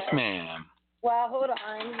 Yes, okay. Ma'am. Well, hold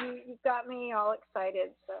on. You've got me all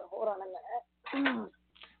excited, so hold on a minute.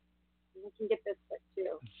 We can get this quick,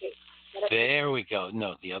 too. Okay. There we go.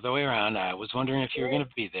 No, the other way around. I was wondering if you were going to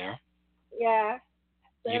be there. Yeah.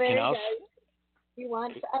 So you can also... You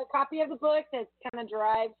want a copy of the book that's kind of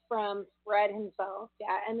derived from Fred himself,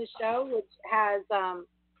 yeah, and the show, which has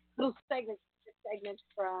little segments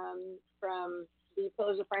from the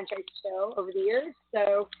Pillars of Franchise show over the years.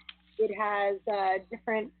 So it has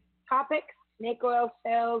different topics, snake oil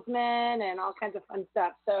salesmen, and all kinds of fun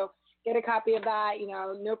stuff. So get a copy of that.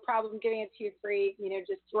 No problem giving it to you free.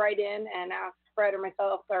 Just write in and ask Fred or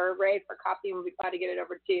myself or Ray for a copy, and we'll be glad to get it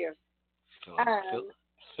over to you.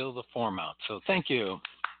 Fill the form out. So thank you.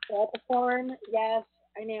 Fill out the form. Yes,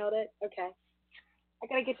 I nailed it. Okay. I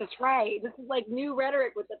got to get this right. This is like new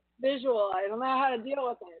rhetoric with the visual. I don't know how to deal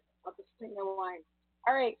with it. I'll just drink my wine.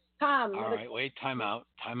 All right, Tom. All right, wait, time out.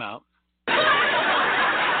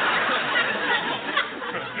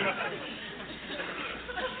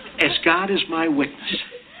 As God is my witness,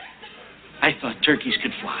 I thought turkeys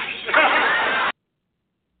could fly.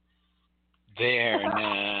 There,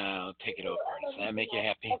 now take it over. Does that make you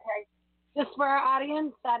happy? Okay. Just for our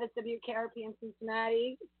audience, that is WKRP in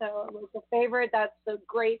Cincinnati. So a local favorite. That's the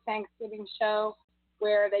great Thanksgiving show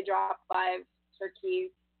where they drop 5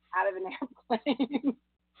 turkeys out of an airplane.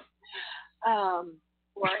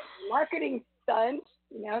 Or marketing stunt,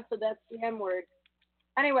 so that's the M word.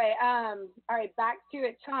 Anyway, all right, back to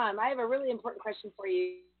it. Tom, I have a really important question for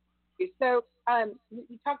you. So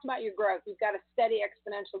you talked about your growth. You've got a steady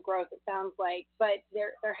exponential growth, it sounds like, but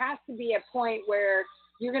there has to be a point where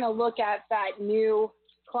you're going to look at that new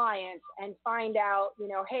client and find out,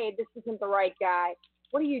 hey, this isn't the right guy.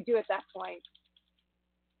 What do you do at that point?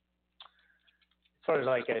 As far as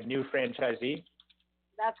like a new franchisee?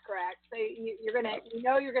 That's correct. So you're going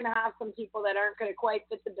to have some people that aren't going to quite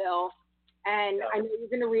fit the bill. And I know you're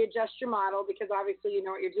going to readjust your model because obviously you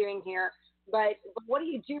know what you're doing here. But what do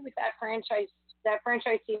you do with that franchisee that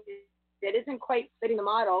isn't quite fitting the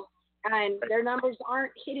model and their numbers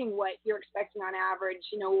aren't hitting what you're expecting on average?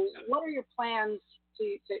 What are your plans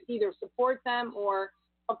to either support them or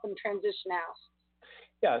help them transition out?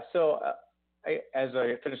 Yeah, so as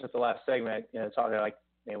I finished with the last segment, talking like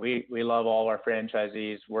we love all our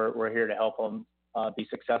franchisees. We're here to help them be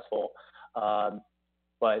successful.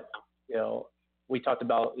 but we talked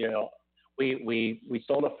about we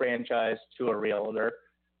sold a franchise to a realtor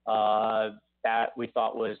that we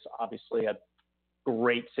thought was obviously a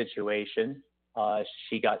great situation.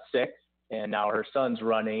 She got sick, and now her son's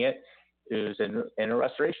running it, who's in a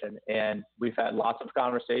restoration, and we've had lots of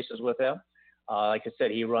conversations with him. Like I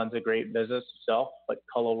said, he runs a great business himself, but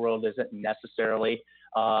Color World isn't necessarily,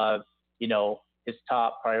 his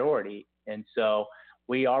top priority. And so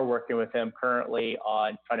we are working with him currently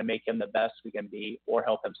on trying to make him the best we can be or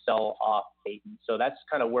help him sell off Peyton. So that's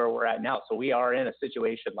kind of where we're at now. So we are in a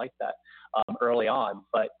situation like that early on,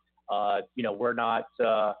 but, we're not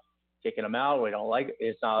kicking him out. We don't like it.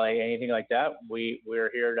 It's not like anything like that. We're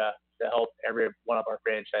here to help every one of our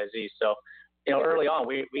franchisees. So, early on,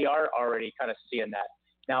 we are already kind of seeing that.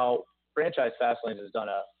 Now, Franchise Fastlane has done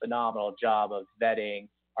a phenomenal job of vetting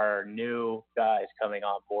our new guys coming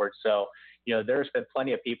on board. So, there's been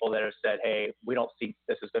plenty of people that have said, hey, we don't think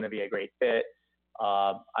this is going to be a great fit.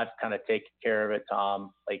 I've kind of taken care of it,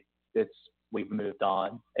 Tom. We've moved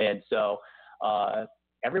on. And so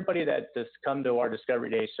everybody that has come to our Discovery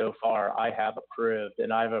Day so far, I have approved.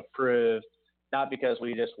 And I've approved not because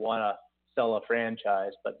we just want to sell a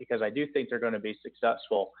franchise, but because I do think they're going to be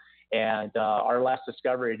successful. And our last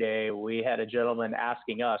Discovery Day, we had a gentleman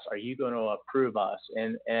asking us, are you going to approve us?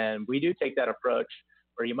 And we do take that approach,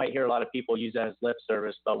 where you might hear a lot of people use that as lip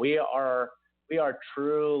service, but we are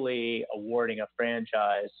truly awarding a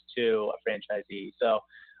franchise to a franchisee. So,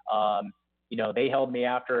 they held me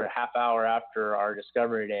after a half hour after our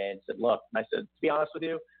Discovery Day and said, look, and I said, to be honest with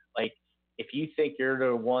you, if you think you're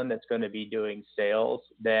the one that's going to be doing sales,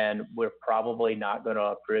 then we're probably not going to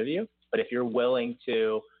approve you. But if you're willing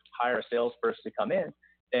to hire a salesperson to come in,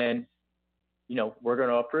 then, we're going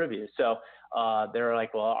to approve you. So they're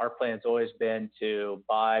like, well, our plan's always been to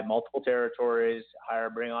buy multiple territories,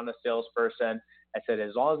 bring on a salesperson. I said,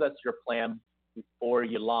 as long as that's your plan before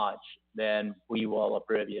you launch, then we will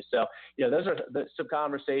approve you. So, those are some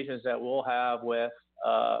conversations that we'll have with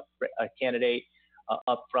a candidate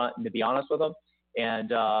up front, and to be honest with them. And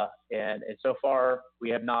so far we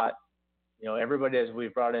have not, everybody as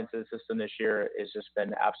we've brought into the system this year has just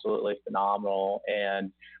been absolutely phenomenal, and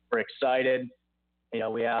we're excited.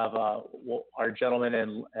 We have our gentleman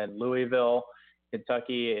in Louisville,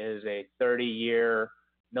 Kentucky, is a 30-year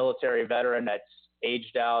military veteran that's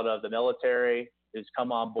aged out of the military, who's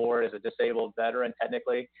come on board as a disabled veteran,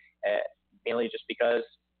 technically, mainly just because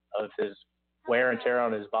of his wear and tear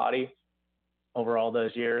on his body over all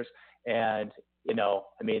those years. And,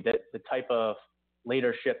 the type of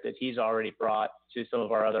leadership that he's already brought to some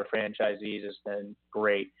of our other franchisees has been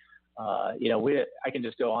great. I can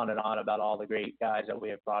just go on and on about all the great guys that we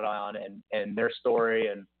have brought on and their story,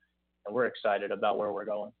 and we're excited about where we're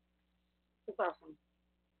going. That's awesome.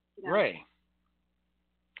 Right.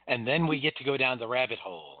 And then we get to go down the rabbit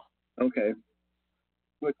hole. Okay.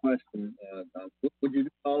 Quick question, Tom. Would you do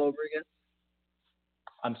it all over again?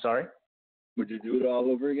 I'm sorry? Would you do it all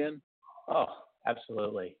over again? Oh,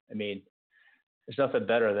 absolutely. There's nothing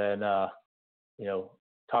better than,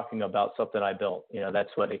 talking about something I built. That's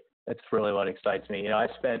really what excites me. I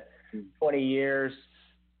spent 20 years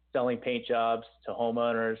selling paint jobs to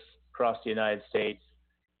homeowners across the United States,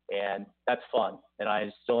 and that's fun. And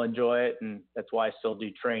I still enjoy it, and that's why I still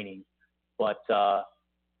do training. But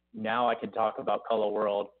now I can talk about Color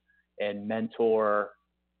World and mentor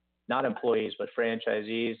not employees, but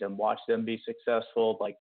franchisees, and watch them be successful.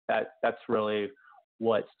 That's really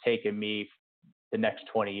what's taken me the next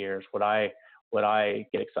 20 years, what I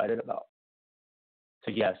get excited about.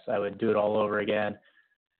 So yes, I would do it all over again.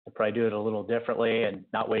 I'd probably do it a little differently and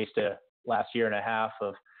not waste a last year and a half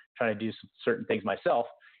of trying to do some certain things myself,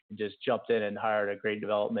 and just jumped in and hired a great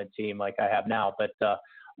development team like I have now. But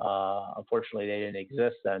unfortunately, they didn't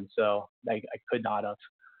exist then, so I could not have.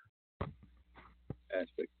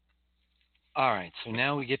 Fantastic. All right, so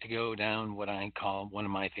now we get to go down what I call one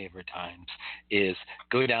of my favorite times, is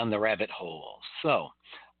go down the rabbit hole. So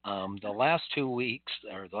the last 2 weeks,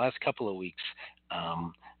 or the last couple of weeks,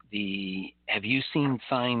 have you seen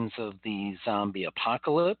signs of the zombie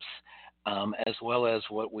apocalypse, as well as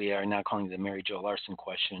what we are now calling the Mary Jo Larson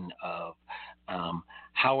question of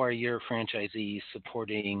how are your franchisees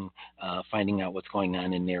supporting finding out what's going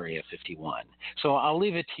on in Area 51? So I'll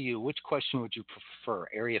leave it to you. Which question would you prefer,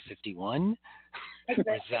 Area 51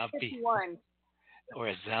 or zombie 51. or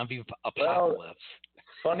a zombie apocalypse? Well,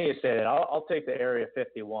 funny you say that. I'll take the Area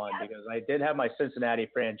 51 because I did have my Cincinnati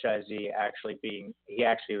franchisee he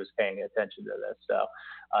actually was paying attention to this. So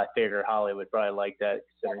I figured Holly would probably like that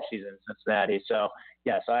considering she's in Cincinnati. So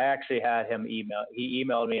yes, I actually had him he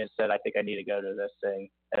emailed me and said, I think I need to go to this thing.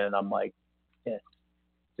 And I'm like, yeah,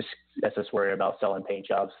 Just worry about selling paint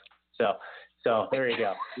jobs. So there you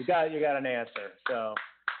go. You got an answer. So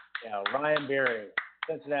yeah, Ryan Berry,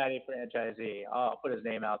 Cincinnati franchisee. I'll put his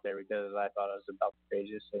name out there because I thought it was about the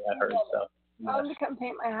pages so I heard. So I want to come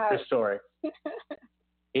paint my house. Good story.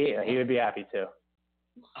 He would be happy to.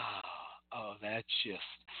 Oh, that's just.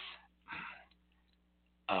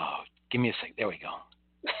 Oh, give me a sec. There we go.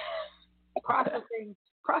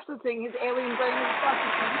 Processing his alien brain is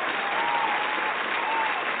processing.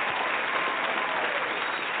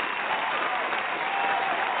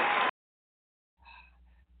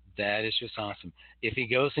 That is just awesome. If he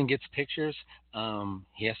goes and gets pictures,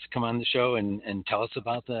 he has to come on the show and tell us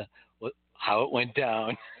about how it went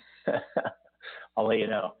down. I'll let you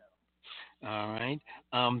know. All right.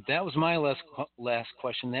 That was my last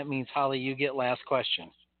question. That means, Holly, you get last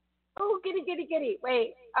question. Oh, giddy.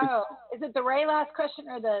 Wait. Oh, is it the Ray last question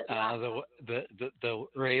or the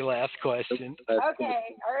Ray last question?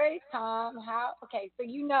 Okay. All right, Tom. So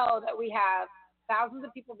you know that we have thousands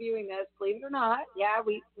of people viewing this, believe it or not. Yeah,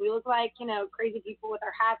 we look like, crazy people with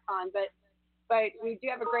our hats on, but we do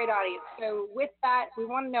have a great audience. So with that, we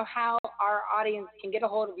want to know how our audience can get a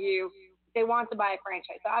hold of you if they want to buy a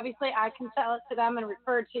franchise. So obviously I can sell it to them and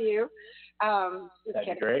refer to you. That'd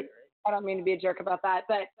be great. I don't mean to be a jerk about that,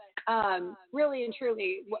 but really and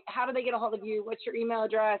truly, how do they get a hold of you? What's your email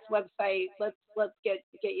address, website? Let's get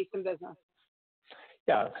you some business.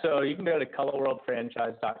 Yeah, so you can go to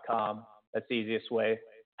colorworldfranchise.com. That's the easiest way.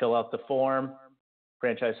 Fill out the form.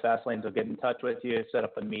 Franchise Fastlanes will get in touch with you, set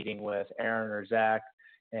up a meeting with Aaron or Zach,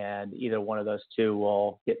 and either one of those two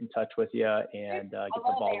will get in touch with you and get the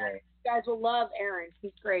ball rolling. You guys will love Aaron.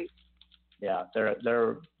 He's great. Yeah,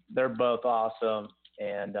 they're both awesome,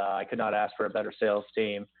 and I could not ask for a better sales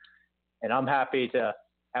team. And I'm happy to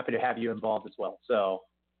have you involved as well. So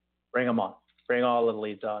bring them on. Bring all the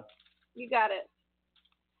leads on. You got it.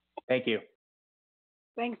 Thank you.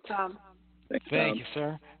 Thanks, Tom. Thank you,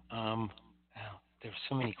 sir. There were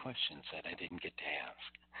so many questions that I didn't get to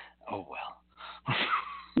ask. Oh,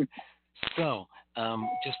 well. So,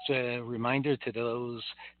 just a reminder to those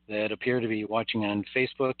that appear to be watching on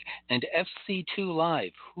Facebook and FC2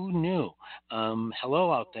 Live. Who knew?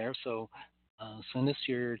 Hello out there. So, send us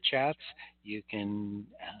your chats. You can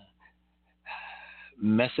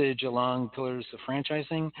message along Pillars of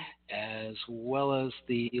Franchising as well as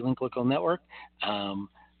the Link Local Network.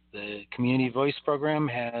 The Community Voice program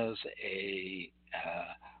has a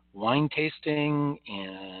wine tasting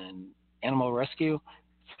and animal rescue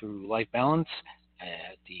through Life Balance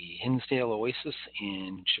at the Hinsdale Oasis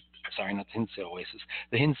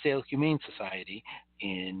the Hinsdale Humane Society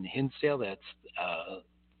in Hinsdale. That's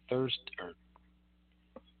Thursday, or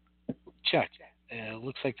check. It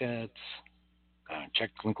looks like that's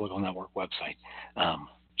check the Link Local Network website.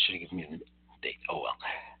 Should have given me the date. Oh well.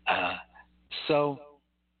 So,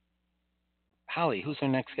 Holly, who's our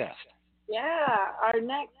next guest? Yeah, our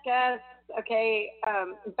next guest. Okay.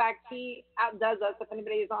 In fact, he outdoes us. If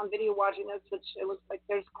anybody is on video watching this, which it looks like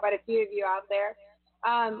there's quite a few of you out there.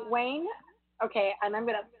 Wayne. Okay, and I'm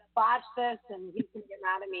gonna botch this, and he's gonna get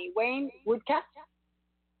mad at me. Wayne Woodcap.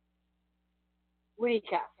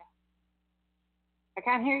 I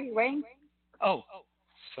can't hear you, Wayne. Oh,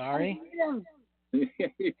 sorry.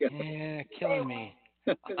 Yeah, killing me.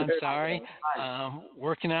 I'm sorry.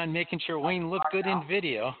 Working on making sure Wayne looked good in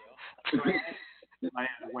video. My name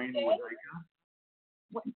is Wayne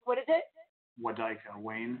Woodika. What is it?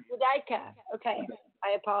 Wayne. Woodika. Okay.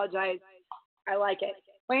 I apologize. I like it.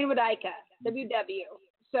 Wayne Woodika, WW.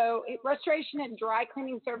 So restoration and dry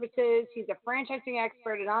cleaning services. He's a franchising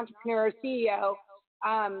expert, an entrepreneur, CEO.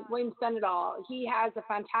 Wayne's done it all. He has a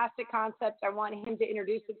fantastic concept. I want him to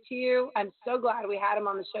introduce it to you. I'm so glad we had him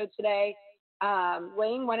on the show today.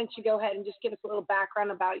 Wayne, why don't you go ahead and just give us a little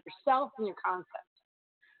background about yourself and your concept?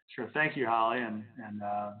 Sure. Thank you, Holly, and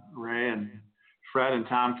Ray and Fred and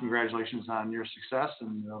Tom. Congratulations on your success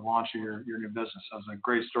and the launch of your new business. That was a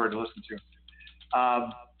great story to listen to.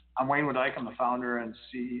 I'm Wayne Woodike. I'm the founder and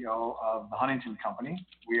CEO of the Huntington Company.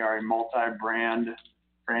 We are a multi-brand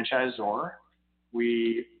franchisor.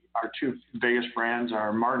 Our two biggest brands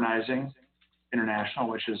are Martinizing International,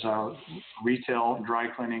 which is a retail dry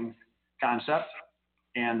cleaning concept,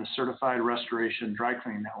 and the Certified Restoration Dry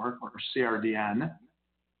Cleaning Network, or CRDN.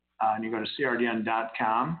 And you go to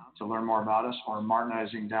crdn.com to learn more about us, or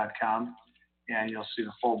martinizing.com, and you'll see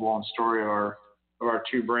the full-blown story of our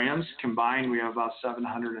two brands. Combined, we have about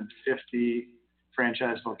 750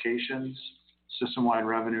 franchise locations, system-wide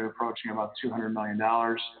revenue approaching about $200 million,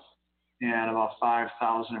 and about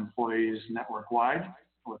 5,000 employees network-wide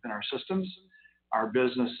within our systems. Our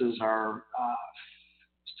businesses are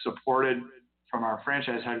supported from our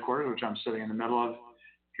franchise headquarters, which I'm sitting in the middle of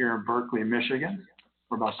here in Berkeley, Michigan.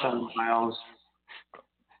 We're about 7 miles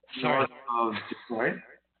north of Detroit.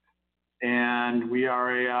 And we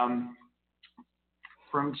are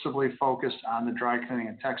principally focused on the dry cleaning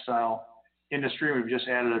and textile industry. We've just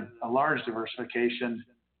added a large diversification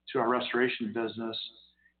to our restoration business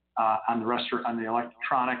on the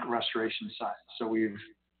electronic restoration side. So we've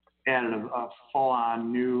added a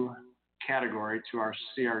full-on new category to our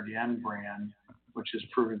CRDN brand, which has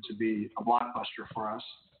proven to be a blockbuster for us.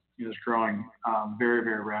 It is growing very,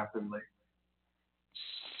 very rapidly.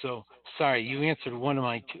 So, sorry, you answered one of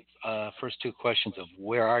my first two questions of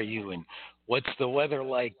where are you and what's the weather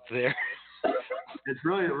like there? It's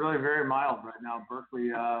really, really very mild right now.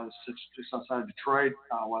 Berkeley sits just outside of Detroit.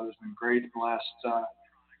 Weather's been great the last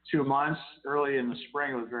 2 months. Early in the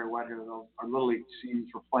spring, it was very wet here, though. Our Little League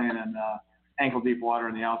teams were playing in ankle-deep water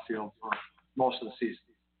in the outfield for most of the season.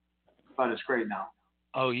 But it's great now.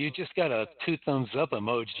 Oh, you just got a 2 thumbs up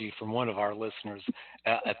emoji from one of our listeners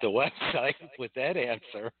at the website with that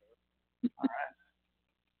answer. All right.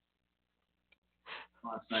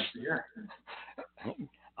 Well, that's nice to hear.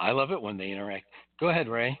 I love it when they interact. Go ahead,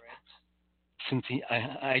 Ray. Since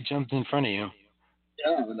I jumped in front of you.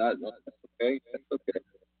 Yeah, that's okay. That's okay.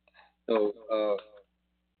 So,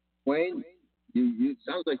 Wayne, you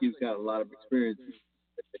sounds like you've got a lot of experience.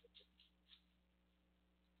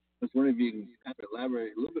 I was wondering if you can kind of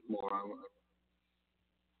elaborate a little bit more on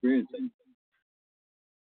experiencing.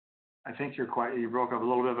 I think you broke up a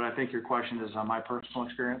little bit, but I think your question is on my personal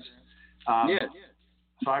experience. Yes.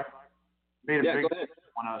 So I made a big go ahead.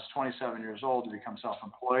 when I was 27 years old to become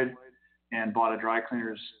self-employed and bought a dry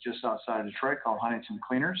cleaners just outside of Detroit called Huntington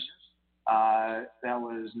Cleaners. That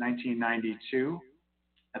was 1992.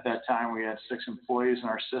 At that time, we had 6 employees in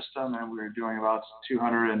our system, and we were doing about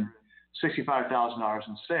 $265,000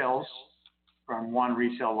 in sales from one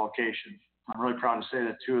retail location. I'm really proud to say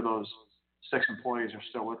that 2 of those 6 employees are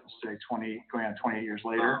still with us today, going on 28 years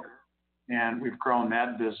later. And we've grown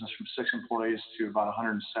that business from 6 employees to about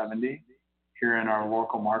 170 here in our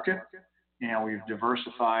local market. And we've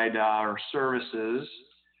diversified our services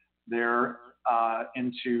there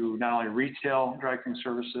into not only retail dry cleaning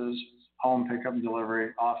services, home pickup and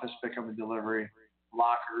delivery, office pickup and delivery,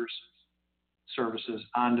 lockers, services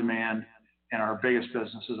on demand, and our biggest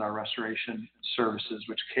business is our restoration services,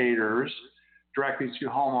 which caters directly to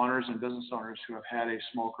homeowners and business owners who have had a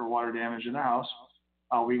smoke or water damage in their house.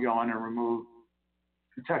 We go in and remove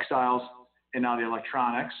the textiles and now the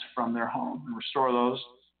electronics from their home and restore those,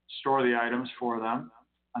 store the items for them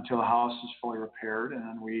until the house is fully repaired, and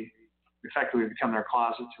then we effectively become their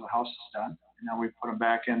closet till the house is done, and then we put them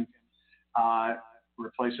back in,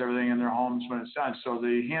 replace everything in their homes when it's done. So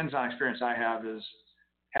the hands-on experience I have is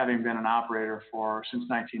having been an operator since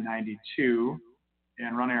 1992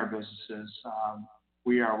 and running our businesses.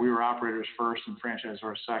 We were operators first and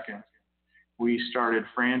franchisors second. We started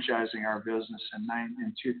franchising our business in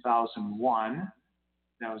 2001.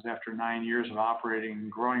 That was after 9 years of operating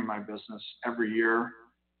and growing my business every year,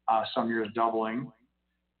 some years doubling,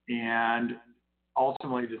 and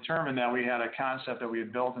ultimately determined that we had a concept that we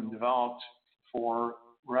had built and developed for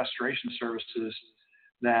restoration services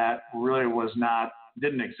that really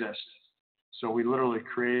didn't exist. So we literally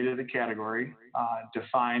created a category,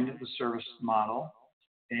 defined the service model,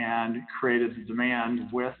 and created the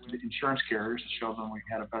demand with the insurance carriers to show them we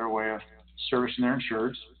had a better way of servicing their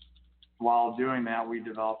insureds. While doing that, we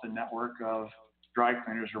developed a network of dry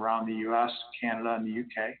cleaners around the U.S., Canada, and the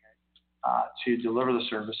U.K. To deliver the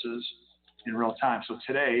services in real time. So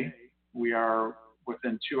today, we are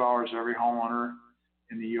within 2 hours of every homeowner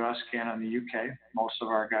in the U.S., Canada, and the U.K. Most of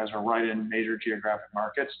our guys are right in major geographic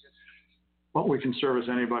markets, but we can service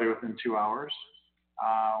anybody within 2 hours.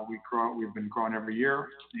 We've been growing every year,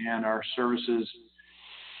 and our services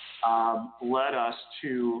led us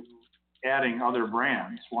to adding other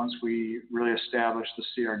brands. Once we really established the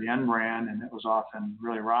CRDN brand, and it was often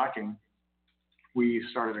really rocking, we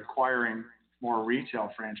started acquiring more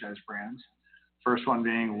retail franchise brands. First one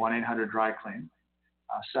being 1-800-DRY-CLEAN.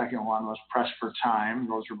 Second one was Press for Time.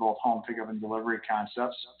 Those were both home pickup and delivery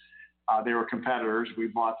concepts. They were competitors. We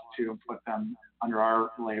bought the 2 and put them under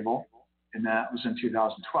our label, and that was in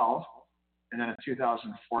 2012. And then in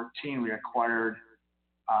 2014, we acquired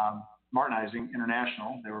Martinizing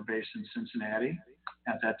International. They were based in Cincinnati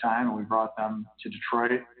at that time, and we brought them to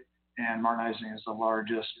Detroit. And Martinizing is the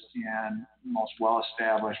largest and most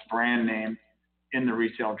well-established brand name in the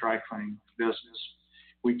retail dry cleaning business.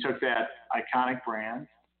 We took that iconic brand,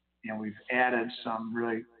 and we've added some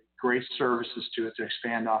really great services to it to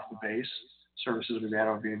expand off the base. Services we've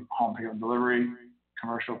added would be home pickup and delivery,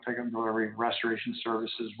 commercial pickup and delivery, restoration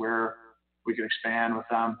services where we could expand with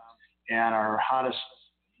them. And our hottest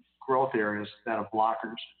growth areas, that of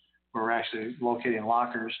lockers, where we're actually locating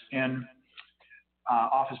lockers in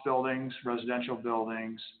office buildings, residential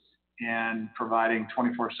buildings, and providing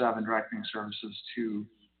 24/7 dry cleaning services to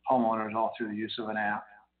homeowners all through the use of an app.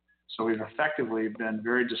 So we've effectively been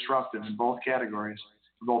very disruptive in both categories,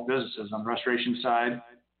 for both businesses, on the restoration side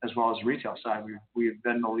as well as the retail side. We've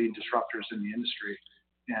been the lead disruptors in the industry,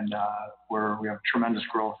 and where we have tremendous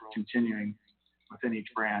growth continuing within each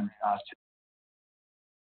brand.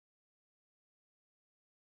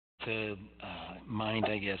 To mind,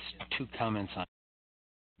 I guess, two comments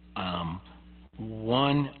on.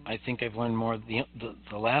 One, I think I've learned more.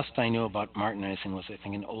 The last I knew about Martinizing was, I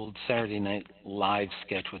think, an old Saturday Night Live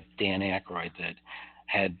sketch with Dan Aykroyd that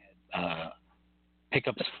had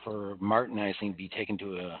pickups for Martinizing be taken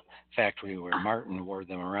to a factory where Martin wore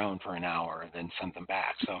them around for an hour and then sent them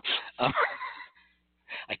back. So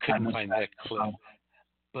I couldn't find that clip.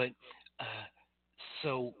 But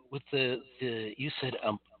so with you said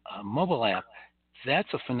a mobile app,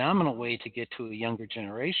 that's a phenomenal way to get to a younger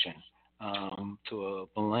generation. To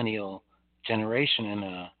a millennial generation,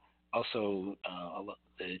 and also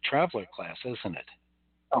the traveler class, isn't it?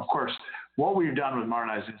 Of course. What we've done with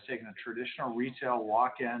Martinizing is taken a traditional retail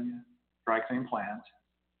walk-in dry clean plant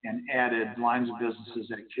and added lines of businesses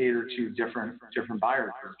that cater to different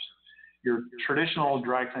buyer groups. Your traditional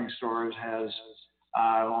dry cleaning stores has,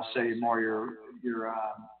 I'll say, more your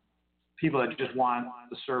people that just want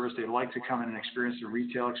the service. They like to come in and experience the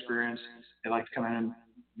retail experience. They like to come in and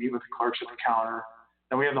meet with the clerks at the counter.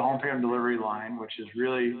 Then we have the home pickup and delivery line, which is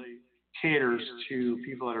really caters to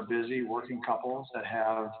people that are busy, working couples that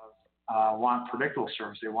have want predictable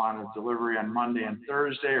service. They want a delivery on Monday and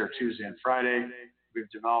Thursday or Tuesday and Friday. We've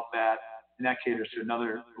developed that, and that caters to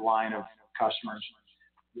another line of customers.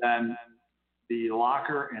 Then the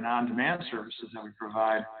locker and on-demand services that we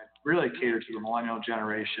provide really cater to the millennial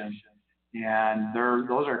generation, and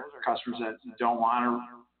those are customers that don't want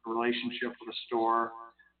a relationship with a store.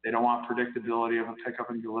 They don't want predictability of a pickup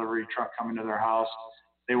and delivery truck coming to their house.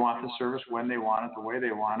 They want the service when they want it, the way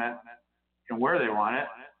they want it, and where they want it,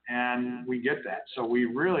 and we get that. So we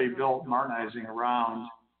really built Martinizing around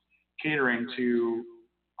catering to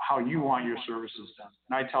how you want your services done.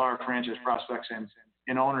 And I tell our franchise prospects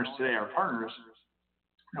and owners today, our partners,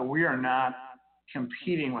 we are not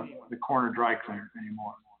competing with the corner dry cleaner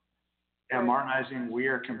anymore. At Martinizing, we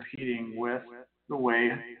are competing with the way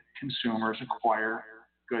consumers acquire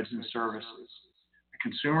goods and services. The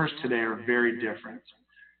consumers today are very different.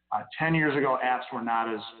 10 years ago, apps were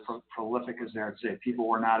not as prolific as they are today. People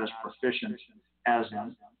were not as proficient as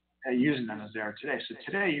them at using them as they are today. So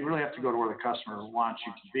today, you really have to go to where the customer wants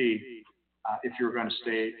you to be if you're going to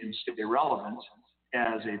stay relevant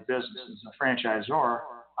as a business. As a franchisor,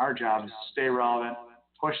 our job is to stay relevant,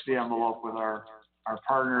 push the envelope with our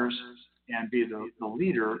partners, and be the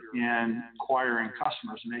leader in acquiring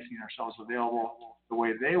customers and making ourselves available the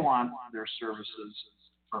way they want their services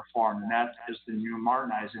performed. And that is the new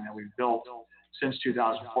Martinizing that we've built since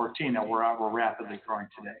 2014 that we're rapidly growing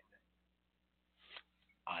today.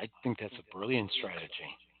 I think that's a brilliant strategy.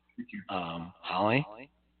 Thank you. Holly?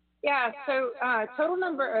 Yeah, so total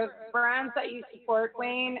number of brands that you support,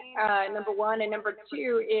 Wayne, number one, and number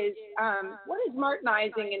two is what is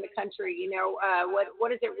Martinizing in the country? You know, what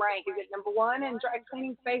does it rank? Is it number one in dry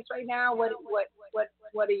cleaning space right now? What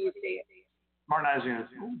do you see? Martinizing is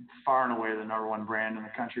far and away the number one brand in the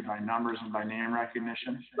country by numbers and by name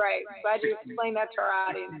recognition. Right. Glad you explained that to our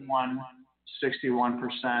audience.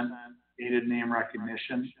 61% aided name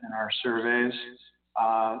recognition in our surveys.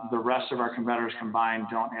 The rest of our competitors combined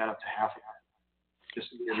don't add up to half of that.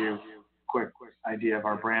 Just to give you a quick idea of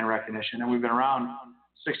our brand recognition. And we've been around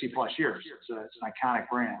 60 plus years. It's an iconic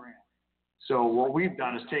brand. So what we've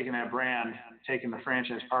done is taken that brand, taken the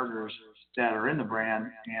franchise partners that are in the brand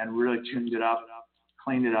and really tuned it up,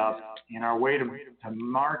 cleaned it up. And our way to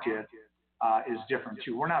market is different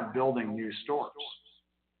too. We're not building new stores.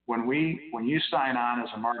 When you sign on as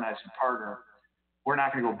a Martinizing partner, we're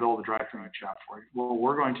not going to go build a dry cleaning shop for you. What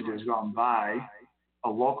we're going to do is go out and buy a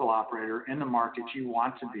local operator in the market you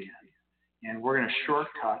want to be in. And we're going to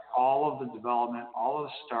shortcut all of the development, all of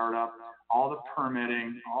the startup, all the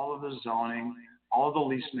permitting, all of the zoning, all of the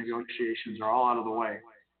lease negotiations are all out of the way.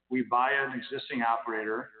 We buy an existing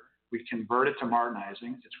operator. We convert it to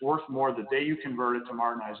Martinizing. It's worth more the day you convert it to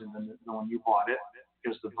Martinizing than when you bought it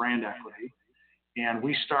because of the brand equity. And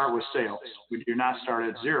we start with sales. We do not start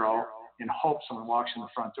at zero in hope someone walks in the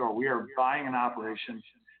front door. We are buying an operation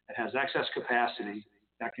that has excess capacity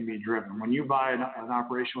that can be driven. When you buy an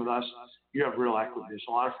operation with us, you have real equity. There's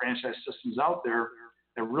a lot of franchise systems out there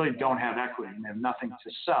that really don't have equity and they have nothing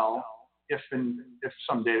to sell if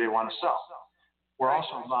someday they want to sell. We're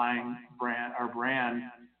also buying our brand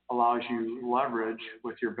allows you leverage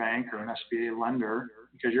with your bank or an SBA lender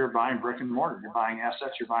because you're buying brick and mortar. You're buying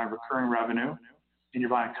assets, you're buying recurring revenue, and you're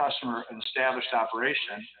buying customer and established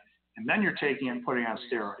operation, and then you're taking it and putting it on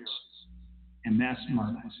steroids. And that's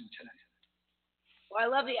modernizing today. Well, I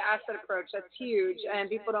love the asset approach. That's huge, and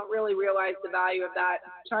people don't really realize the value of that.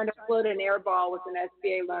 Trying to float an air ball with an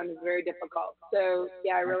SBA loan is very difficult. So,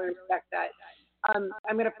 yeah, I really respect that. I'm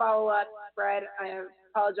going to follow up, Fred. I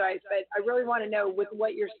apologize, but I really want to know with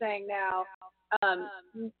what you're saying now.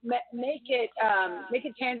 Make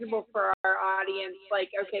it tangible for our audience. Like,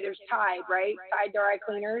 okay, there's Tide, right? Tide Dry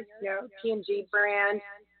Cleaners, P&G brand.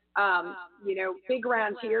 Big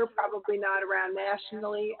around here, probably not around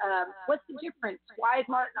nationally. What's the difference? Why is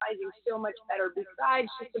Martinizing so much better besides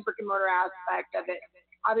just the brick and mortar aspect of it?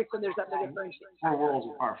 Obviously, there's other differentiations. We're worlds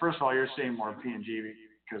apart. First of all, you're seeing more P&G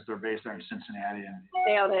because they're based there in Cincinnati, and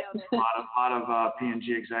nailed it. a lot of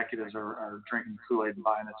P&G executives are drinking Kool-Aid and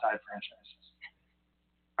buying the Tide franchises.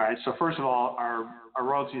 All right. So first of all, our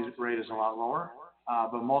royalty rate is a lot lower,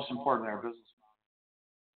 but most importantly, our business.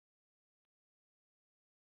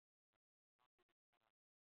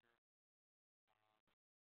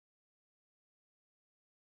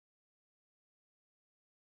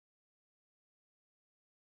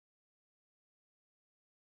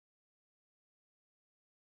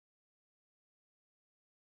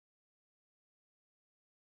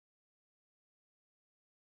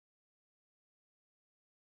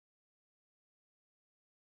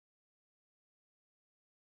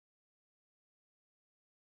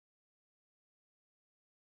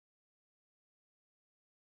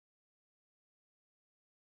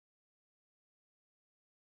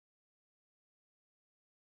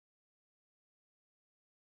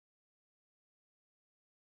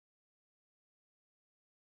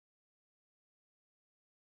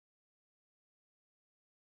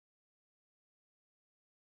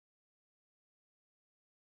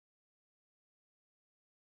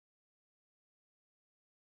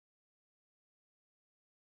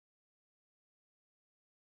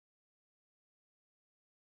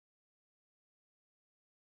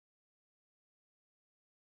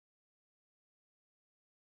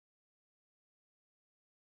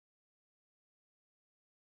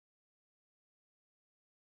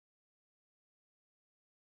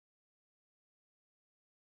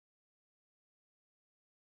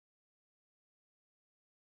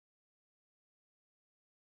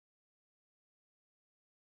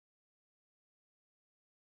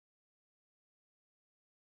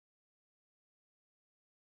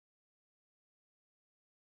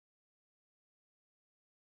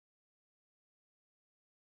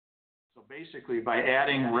 So basically, by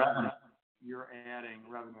adding revenue, you're adding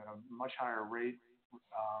revenue at a much higher rate,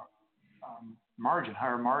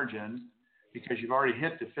 higher margin, because you've already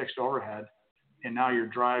hit the fixed overhead, and now you're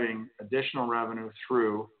driving additional revenue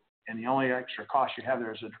through, and the only extra cost you have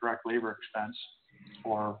there is a direct labor expense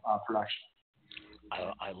for production.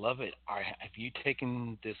 I love it. Have you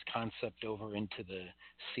taken this concept over into the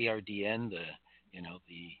CRDN, the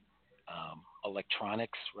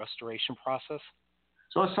electronics restoration process?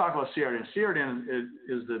 So let's talk about CRDN. CRDN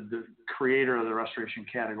is the creator of the restoration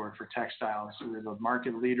category for textiles. So we're the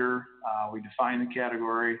market leader. We define the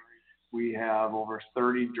category. We have over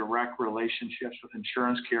 30 direct relationships with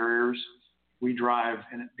insurance carriers. We drive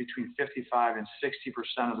between 55 and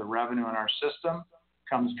 60% of the revenue in our system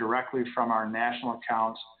comes directly from our national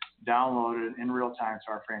accounts, downloaded in real time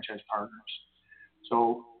to our franchise partners.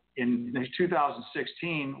 So in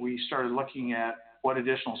 2016, we started looking at what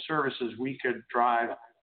additional services we could drive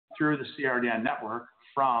through the CRDN network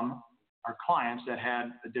from our clients that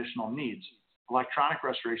had additional needs. Electronic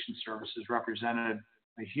restoration services represented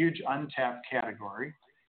a huge untapped category,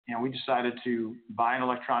 and we decided to buy an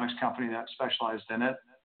electronics company that specialized in it.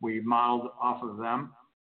 We modeled off of them,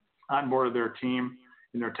 onboarded their team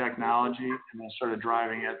and their technology, and then started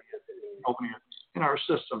driving it, opening it in our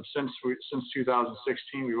system. Since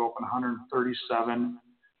 2016, we've opened 137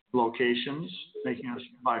 locations, making us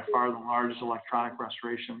by far the largest electronic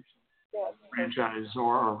restoration franchise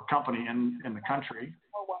or company in the country,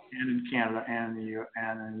 and in Canada and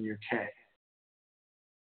in the UK.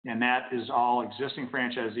 And that is all existing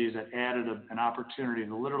franchisees that added an opportunity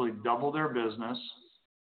to literally double their business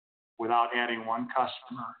without adding one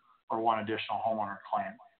customer or one additional homeowner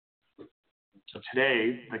claim. So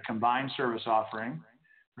today, the combined service offering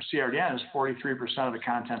for CRDN is 43% of the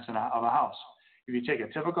contents of a house. If you take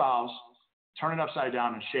a typical house, turn it upside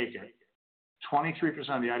down and shake it, 23%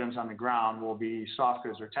 of the items on the ground will be soft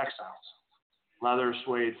goods or textiles. Leather,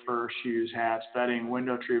 suede, fur, shoes, hats, bedding,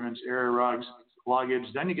 window treatments, area rugs,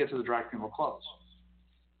 luggage. Then you get to the dry cleanable clothes.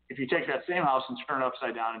 If you take that same house and turn it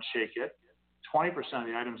upside down and shake it, 20% of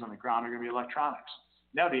the items on the ground are going to be electronics.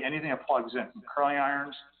 That would be anything that plugs in, from curling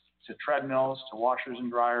irons to treadmills to washers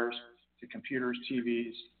and dryers to computers,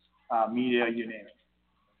 TVs, media, you name it.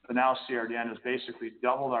 But now CRDN has basically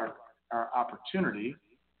doubled our opportunity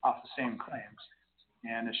off the same claims,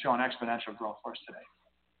 and it's showing exponential growth for us today.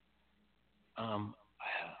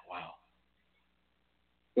 Wow.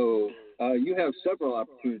 So you have several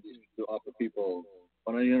opportunities to offer people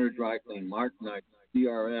 1-800 Dry Clean, Martinite,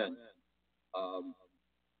 CRN.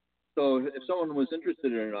 So if someone was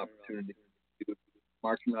interested in an opportunity to do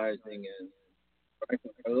merchandising and dry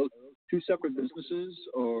clean, are those two separate businesses,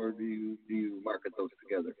 or do you market those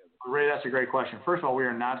together? Ray, that's a great question. First of all, we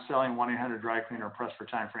are not selling 1-800 Dry Clean or Press for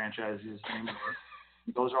Time franchises anymore.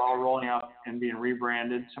 Those are all rolling out and being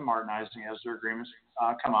rebranded to Martinizing as their agreements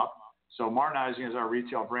come up. So Martinizing is our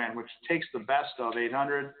retail brand, which takes the best of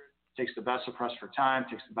 800, takes the best of Press for Time,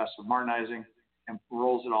 takes the best of Martinizing, and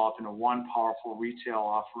rolls it all up into one powerful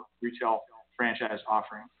retail franchise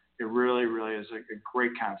offering. It really, really is a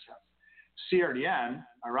great concept. CRDN,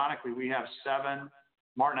 ironically, we have 7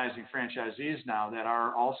 Martinizing franchisees now that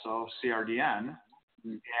are also CRDN,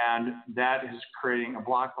 and that is creating a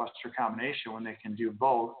blockbuster combination when they can do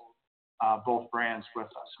both brands with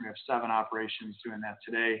us. We have 7 operations doing that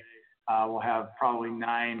today. We'll have probably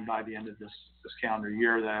 9 by the end of this calendar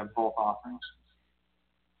year that have both offerings.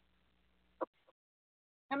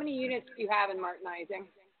 How many units do you have in Martinizing?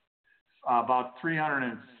 About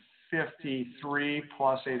 353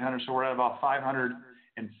 plus 800, so we're at about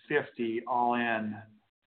 550 all in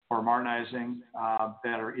for Martinizing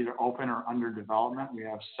that are either open or under development. We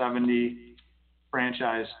have 70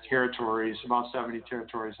 franchise territories, about 70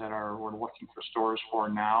 territories that we're looking for stores for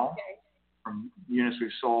now, from units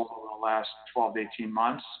we've sold over the last 12 to 18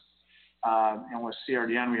 months. And with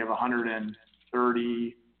CRDN, we have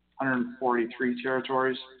 143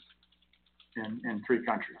 territories in 3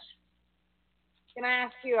 countries. Can I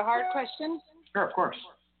ask you a hard question? Sure, of course.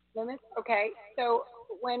 Limits? Okay. So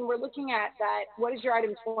when we're looking at that, what does your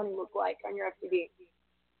item 20 look like on your FTD?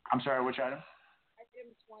 I'm sorry, which item?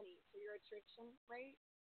 Item 20 for your attrition rate?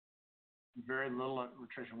 Very little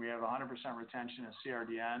attrition. We have 100% retention at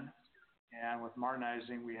CRDN. And with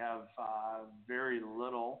Martinizing, we have very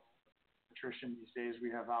little attrition these days.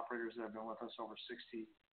 We have operators that have been with us over 60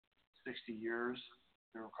 years.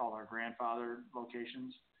 They're called our grandfather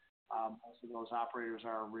locations. Most of those operators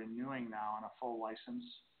are renewing now on a full license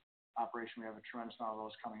operation. We have a tremendous amount of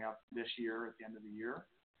those coming up this year at the end of the year.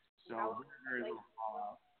 So very little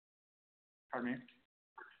fallout. Pardon me?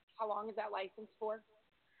 How long is that license for?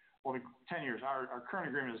 Well, 10 years. Our current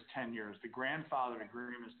agreement is 10 years. The grandfather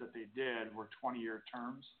agreements that they did were 20-year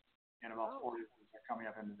terms, and about 40 of those are coming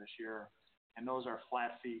up into this year. And those are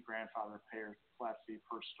flat fee grandfather payers, flat fee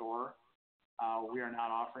per store. We are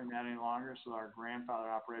not offering that any longer, so our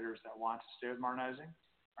grandfather operators that want to stay with Martinizing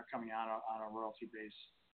are coming out on a royalty-based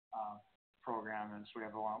program, and so we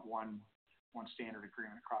have one standard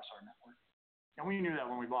agreement across our network. And we knew that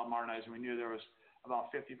when we bought Martinizing, we knew there was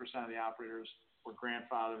about 50% of the operators were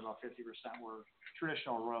grandfathers, about 50% were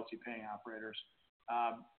traditional royalty-paying operators.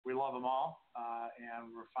 We love them all,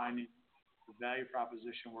 and we're finding the value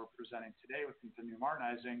proposition we're presenting today with the new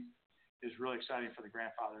Martinizing is really exciting for the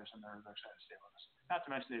grandfathers, and they're excited to stay with us. Not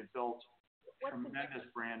to mention they've built tremendous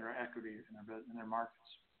brand or equity in their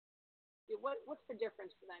markets. What's the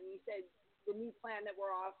difference for them? You said the new plan that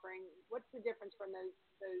we're offering. What's the difference from those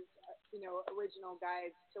original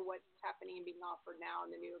guides to what's happening and being offered now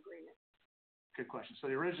in the new agreement? Good question. So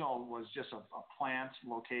the original was just a plant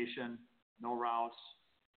location, no routes,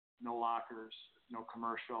 no lockers, no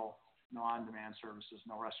commercial, no on-demand services,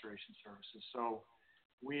 no restoration services. So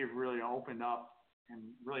we have really opened up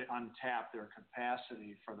and really untapped their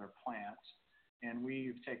capacity for their plants. And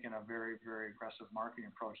we've taken a very, very aggressive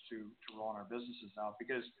marketing approach to rolling our businesses out,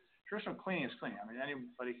 because traditional cleaning is cleaning. I mean,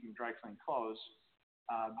 anybody can dry clean clothes,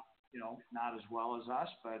 not as well as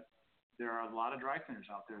us, but there are a lot of dry cleaners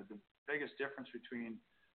out there. The biggest difference between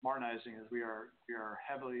Martinizing is we are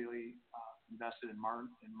heavily invested in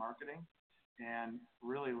marketing and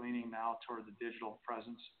really leaning now toward the digital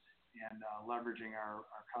presence and leveraging our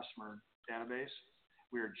customer database.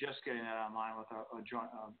 We are just getting that online with a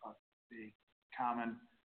common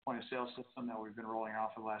point of sale system that we've been rolling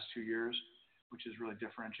out for the last 2 years, which is really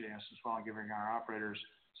differentiating us as well and giving our operators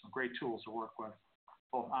some great tools to work with,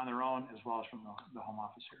 both on their own as well as from the home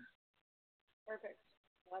office here. Perfect.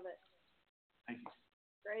 Love it. Thank you.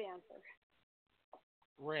 Great answer.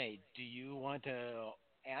 Ray, do you want to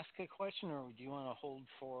ask a question, or do you want to hold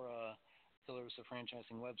for a Pillars of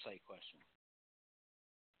Franchising website question?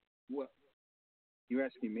 What? You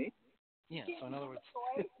asking me? Yeah. So in other words,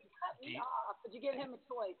 You cut me off, but you give him a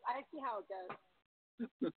choice. I see how it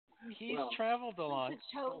goes. he's traveled a lot. He's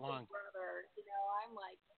a chosen brother. You know, I'm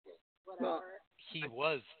like, whatever. He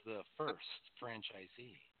was the first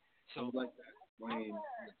franchisee. So like that. I mean,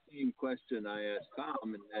 the same question I asked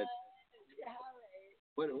Tom, and that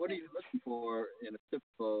what are you looking for in a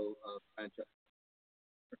typical franchise?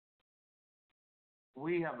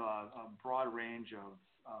 We have a broad range of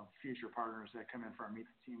future partners that come in for our Meet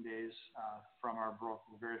the Team days from our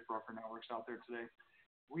various broker networks out there today.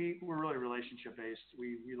 We're really relationship based.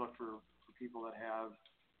 We look for people that have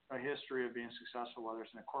a history of being successful, whether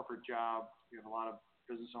it's in a corporate job. We have a lot of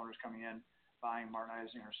business owners coming in, buying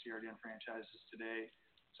Martinizing or CRDN franchises today.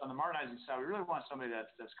 So on the Martinizing side, we really want somebody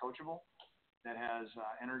that's coachable, that has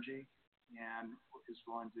energy, and is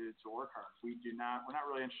willing to work hard. We're not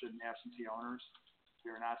really interested in absentee owners. We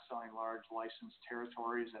are not selling large licensed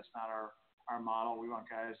territories. That's not our model. We want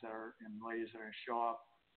guys that are, and ladies that are going to show up,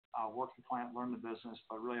 work the plant, learn the business,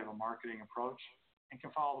 but really have a marketing approach and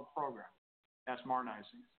can follow the program. That's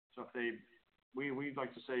Martinizing. So we'd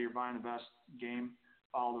like to say you're buying the best game,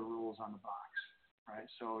 follow the rules on the box, right?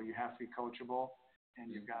 So you have to be coachable,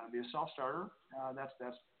 and you've got to be a self-starter.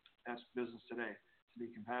 That's business today. To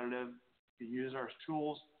be competitive, to use our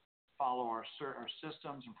tools, follow our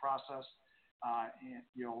systems and process, and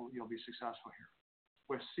you'll be successful here.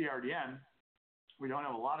 With CRDN, we don't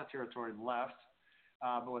have a lot of territory left,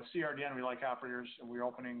 but with CRDN, we like operators, and we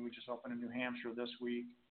just opened in New Hampshire this week.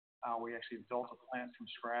 We actually built a plant from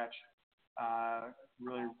scratch.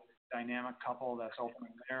 Really dynamic couple that's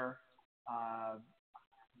opening there.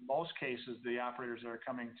 Most cases, the operators that are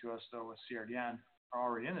coming to us, though, with CRDN are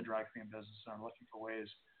already in the dry cleaning business and are looking for ways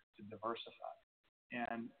to diversify.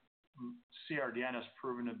 And CRDN has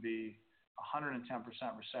proven to be 110%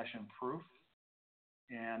 recession proof.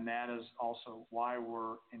 And that is also why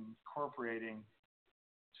we're incorporating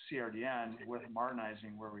CRDN with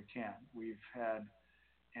Martinizing where we can. We've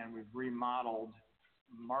remodeled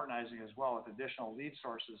Martinizing as well with additional lead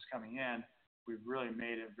sources coming in. We've really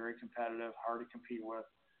made it very competitive, hard to compete with,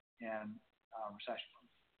 and recession proof.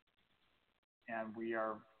 And we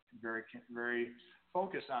are very, very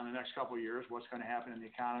focused on the next couple of years, what's going to happen in the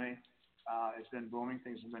economy. It's been booming.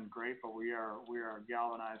 Things have been great, but we are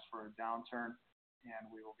galvanized for a downturn, and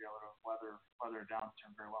we will be able to weather a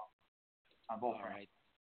downturn very well on both. All right.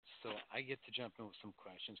 So I get to jump in with some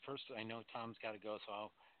questions. First, I know Tom's got to go,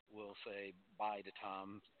 so we'll say bye to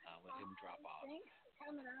Tom. Let him drop off. Thanks for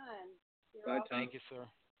coming on. Bye, Tom. Thank you, sir.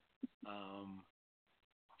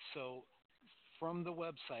 So from the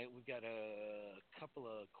website, we've got a couple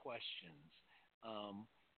of questions.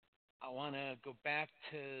 I want to go back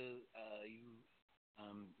to you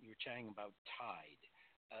were chatting about Tide.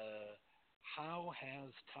 How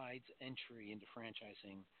has Tide's entry into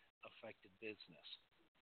franchising affected business?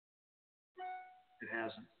 It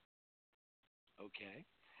hasn't. Okay.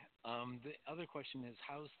 The other question is,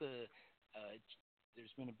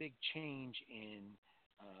 there's been a big change in,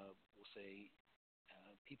 we'll say,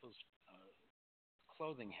 people's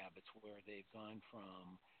clothing habits, where they've gone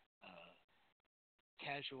from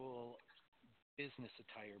casual business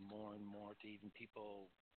attire more and more to even people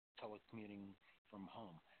telecommuting from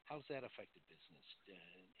home. How's that affected business?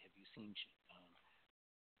 Have you seen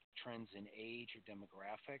trends in age or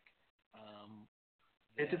demographic?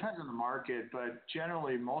 It depends on the market, but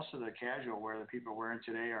generally most of the casual wear that people are wearing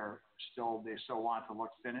today they still want to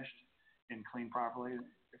look finished and clean properly.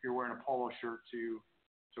 If you're wearing a polo shirt to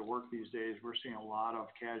work these days, we're seeing a lot of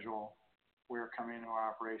casual wear coming into our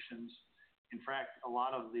operations. In fact, a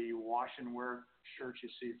lot of the wash and wear shirts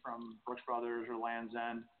you see from Brooks Brothers or Lands'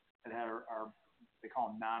 End that are they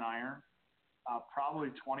call them non-iron.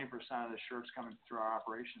 Probably 20% of the shirts coming through our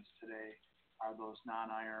operations today are those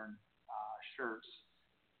non-iron shirts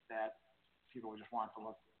that people just want to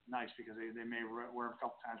look nice because they may wear them a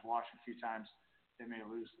couple times, wash a few times, they may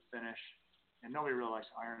lose the finish. And nobody really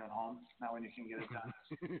likes iron at home, not when you can get it done.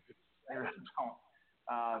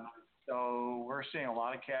 So we're seeing a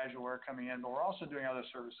lot of casual wear coming in, but we're also doing other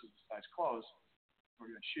services besides clothes. We're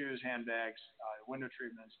doing shoes, handbags, window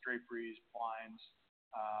treatments, draperies, blinds.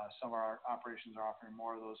 Some of our operations are offering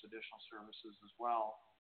more of those additional services as well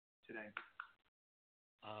today.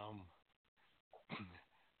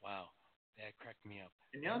 Wow, that cracked me up.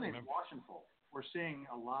 And the other thing is wash and fold. We're seeing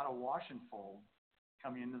a lot of wash and fold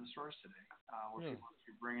coming into the stores today. Where people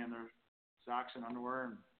bring in their socks and underwear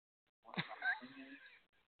and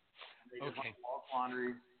they just want bulk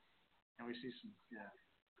laundry, and we see some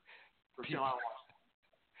For sale on what?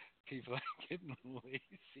 People are getting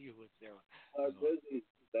lazy with their. Are busy.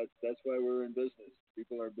 That's why we're in business.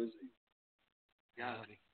 People are busy.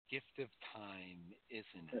 The gift of time,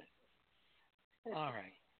 isn't it? All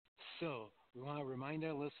right. So we want to remind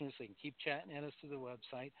our listeners they can keep chatting at us through the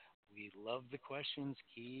website. We love the questions.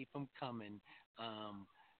 Keep them coming.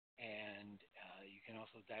 And you can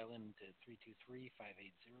also dial in to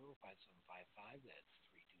 323-580-5755. That's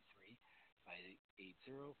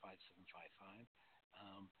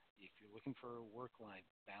 323-580-5755. If you're looking for work-life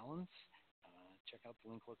balance, check out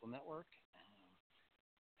the Link Local Network.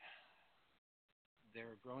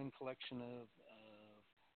 They're a growing collection of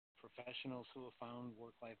professionals who have found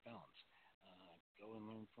work-life balance. Go and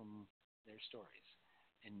learn from their stories.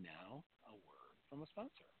 And now, a word from a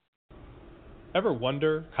sponsor. Ever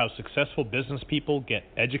wonder how successful business people get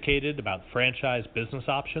educated about franchise business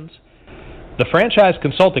options? The Franchise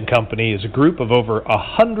Consulting Company is a group of over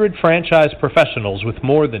 100 franchise professionals with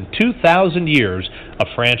more than 2,000 years of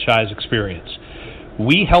franchise experience.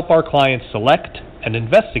 We help our clients select and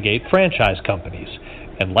investigate franchise companies.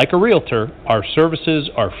 And like a realtor, our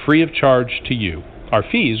services are free of charge to you. Our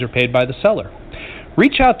fees are paid by the seller.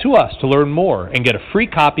 Reach out to us to learn more and get a free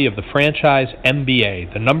copy of the Franchise MBA,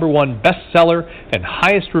 the #1 bestseller and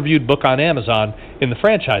highest reviewed book on Amazon in the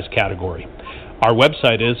franchise category. Our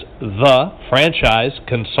website is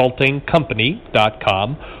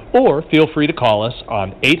thefranchiseconsultingcompany.com, or feel free to call us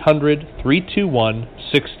on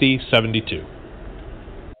 800-321-6072.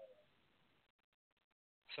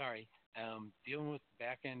 Sorry, dealing with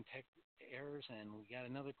back-end tech errors, and we got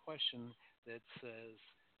another question that says,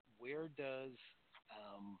 where does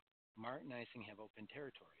Martin Ising have open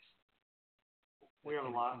territories? We have a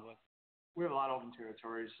lot. We have a lot of open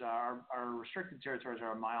territories. Our restricted territories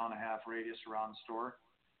are a 1.5 mile radius around the store,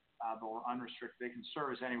 but we're unrestricted. They can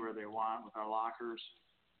service anywhere they want with our lockers.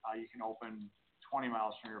 You can open 20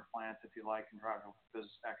 miles from your plant if you like and drive the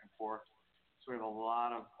business back and forth. So we have a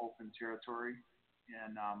lot of open territory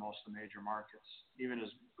in most of the major markets. Even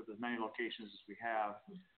with as many locations as we have,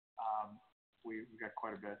 we've got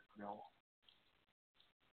quite a bit available.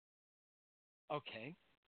 Okay.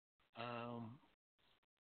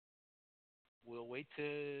 We'll wait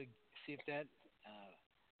to see if that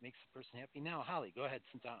makes the person happy. Now, Holly, go ahead.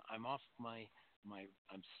 Since I'm off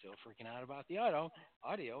I'm still freaking out about the audio,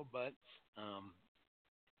 but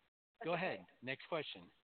go ahead. Next question.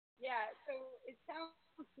 Yeah, so it sounds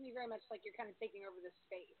to me very much like you're kind of taking over the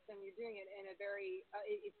space, and you're doing it in a very,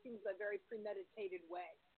 it seems a very premeditated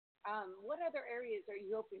way. What other areas are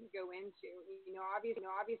you hoping to go into? Obviously,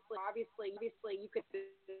 you could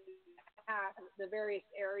have the various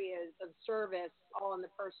areas of service all in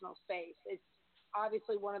the personal space. It's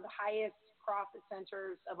obviously one of the highest profit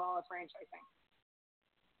centers of all of franchising.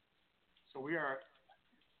 So I'll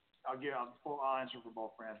answer for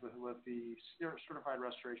both brands. With the Certified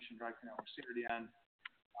Restoration Dry Cleaning Network, CRDN,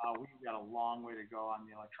 we've got a long way to go on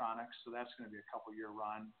the electronics, so that's going to be a couple-year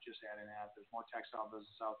run, just adding that. There's more textile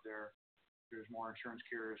business out there. There's more insurance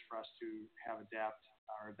carriers for us to have adopt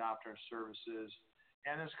our services.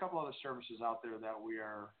 And there's a couple other services out there that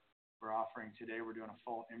we're offering today. We're doing a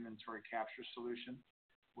full inventory capture solution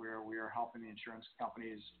where we are helping the insurance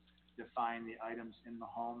companies define the items in the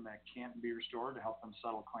home that can't be restored to help them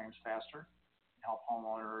settle claims faster, and help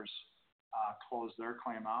homeowners close their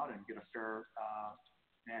claim out and get a fair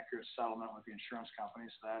and accurate settlement with the insurance company.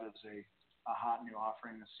 So that is a hot new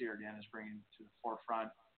offering that CRDN is bringing to the forefront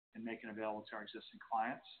and making available to our existing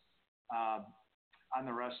clients. On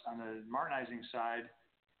the Martin Ising side,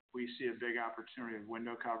 we see a big opportunity of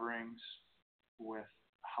window coverings with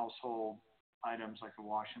household items like a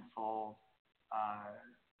wash and fold,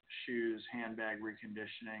 shoes, handbag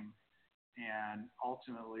reconditioning, and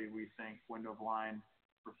ultimately we think window blind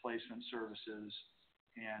replacement services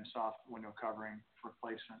and soft window covering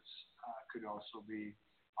replacements could also be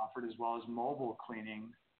offered, as well as mobile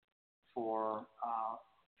cleaning for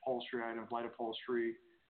upholstery items, light upholstery,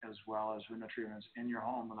 as well as window treatments in your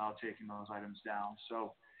home without taking those items down.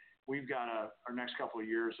 So we've got our next couple of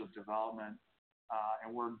years of development,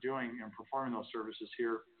 and we're doing and performing those services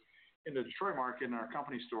here in the Detroit market in our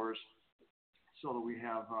company stores, so that we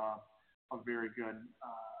have a very good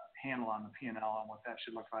handle on the P&L and what that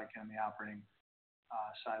should look like in the operating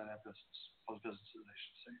side of that business, those businesses, I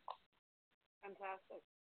should say. Fantastic.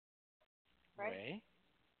 Ray?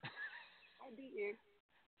 I beat you.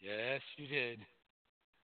 Yes, you did.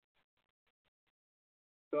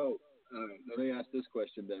 So let me ask this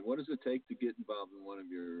question then. What does it take to get involved in one of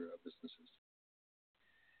your businesses?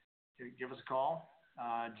 Give us a call.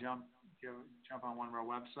 Jump jump on one of our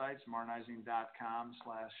websites,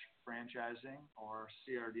 martinizing.com/franchising or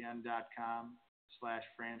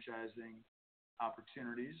crdn.com/franchising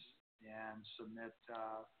opportunities, and submit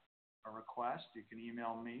a request. You can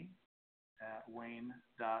email me at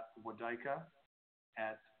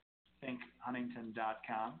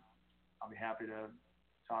wayne.wodajka@thinkhuntington.com. I'll be happy to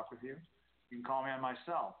talk with you. You can call me on my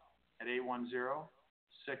cell at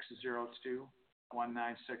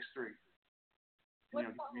 810-602-1963.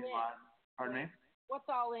 Pardon me? What's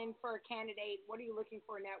all in for a candidate? What are you looking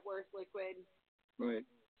for? Net worth, liquid? Right.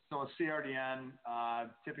 So with CRDN,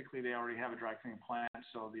 typically they already have a dry cleaning plant,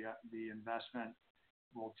 so the investment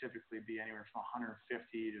will typically be anywhere from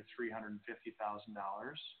 $150,000 to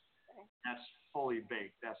 $350,000. Okay. That's fully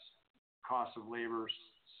baked. That's cost of labor,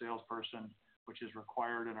 salesperson, which is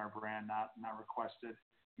required in our brand, not requested.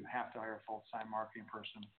 You have to hire a full-time marketing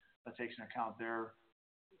person that takes into account their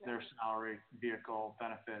salary, vehicle,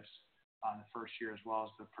 benefits on the first year, as well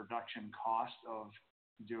as the production cost of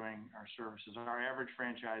doing our services. Our average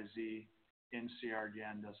franchisee in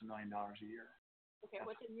CRDN does $1 million a year. Okay,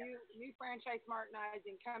 with a new franchise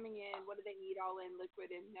Martinizing coming in, what do they need all in,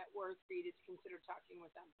 liquid and net worth, for you to consider talking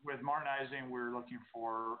with them? With Martinizing, we're looking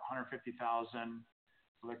for $150,000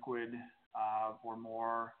 liquid or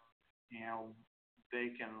more. They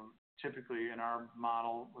can typically, in our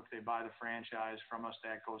model, if they buy the franchise from us,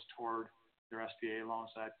 that goes toward their SBA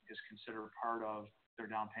loans. That is considered part of their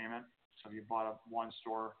down payment. So if you bought up one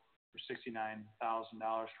store for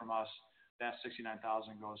 $69,000 from us, that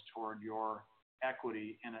 $69,000 goes toward your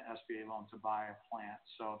equity in an SBA loan to buy a plant.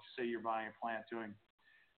 So if, say you're buying a plant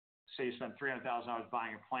say you spend $300,000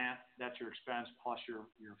 buying a plant, that's your expense plus your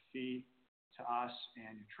fee to us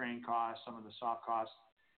and your training costs, some of the soft costs,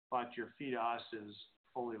 but your fee to us is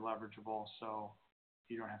fully leverageable, so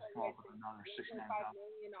you don't have to come up with another $69,000. $5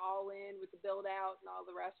 million all in with the build out and all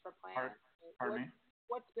the rest for plants. Pardon me?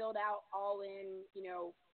 What's build out all in,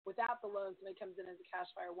 without the loans, when it comes in as a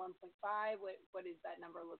cash buyer, 1.5? What does that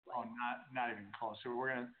number look like? Oh, not even close. So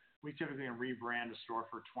we typically rebrand a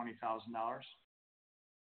store for $20,000.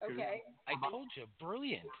 Okay. I told you,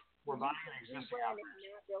 brilliant. We're buying an existing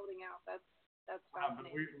operation. Not building out. That's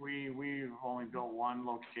fascinating. We've only built one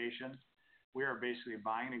location. We are basically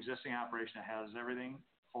buying an existing operation that has everything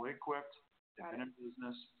fully equipped. They've been in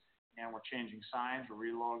business, and we're changing signs.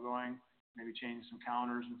 We're relogoing, maybe changing some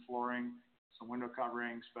counters and flooring, some window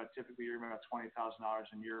coverings, but typically you're about $20,000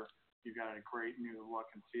 and you've got a great new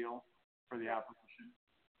look and feel for the operation.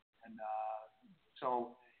 And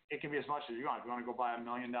so it can be as much as you want. If you want to go buy $1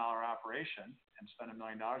 million operation and spend $1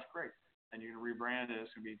 million, great. Then you're going to rebrand it.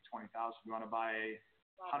 It's going to be $20,000. If you want to buy a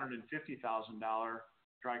 $150,000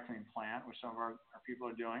 dry clean plant, which some of our people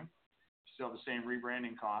are doing, still the same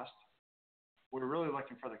rebranding cost. We're really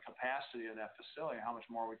looking for the capacity of that facility, how much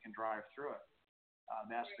more we can drive through it.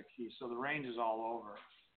 That's the key. So the range is all over.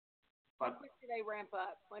 But how quick do they ramp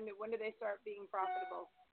up? When do they start being profitable?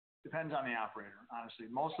 Depends on the operator, honestly.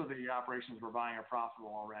 Most of the operations we're buying are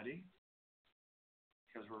profitable already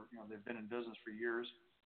because they've been in business for years.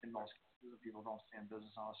 In most cases, people don't stay in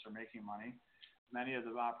business unless they're making money. Many of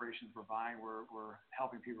the operations we're buying, we're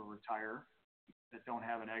helping people retire that don't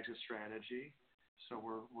have an exit strategy. So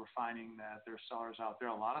we're finding that there's sellers out there,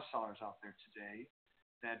 a lot of sellers out there today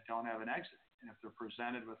that don't have an exit. And if they're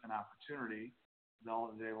presented with an opportunity,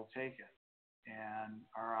 they will take it. And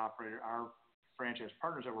our franchise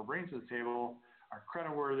partners that we're bringing to the table are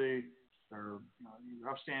creditworthy, they're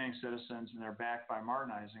upstanding citizens, and they're backed by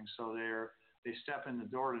Martinizing. So they step in the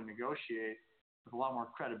door to negotiate with a lot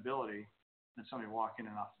more credibility than somebody walking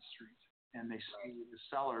in off the street. And they see the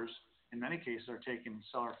sellers, in many cases, are taking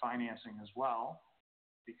seller financing as well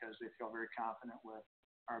because they feel very confident with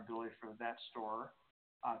our ability for that store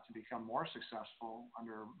to become more successful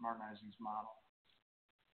under Martinizing's model.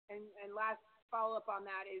 And last follow-up on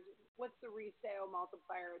that is, what's the resale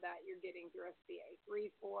multiplier that you're getting through SBA?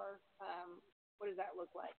 3, 4? What does that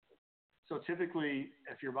look like? So typically,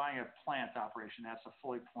 if you're buying a plant operation, that's a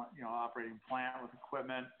fully operating plant with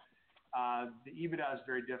equipment. The EBITDA is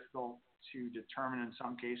very difficult to determine in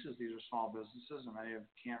some cases. These are small businesses, and many of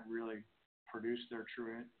them can't really produce their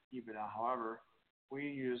true EBITDA. However, we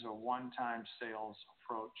use a one-time sales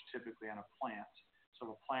approach typically on a plant. So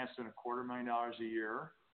if a plant's doing $250,000 a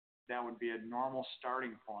year, that would be a normal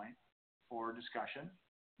starting point for discussion.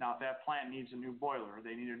 Now, if that plant needs a new boiler,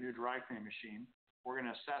 they need a new dry cleaning machine, we're going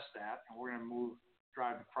to assess that, and we're going to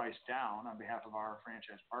drive the price down on behalf of our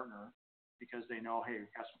franchise partner because they know, hey,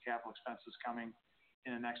 we've got some capital expenses coming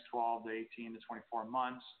in the next 12 to 18 to 24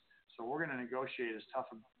 months. So we're going to negotiate as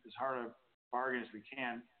hard a bargain as we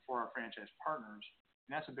can for our franchise partners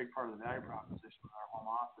And that's a big part of the value proposition with our home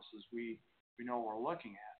office is we know what we're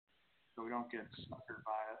looking at. So we don't get suckered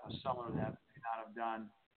by a seller that may not have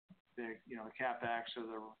done the CapEx or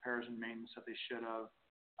the repairs and maintenance that they should have.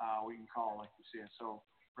 We can call like we see it. So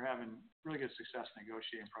we're having really good success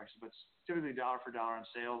negotiating prices, but typically dollar for dollar on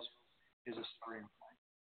sales is a starting point.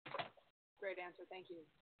 Great answer. Thank you.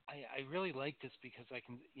 I really like this because I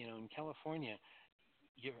can, in California,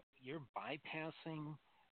 you're bypassing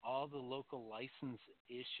all the local license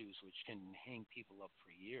issues, which can hang people up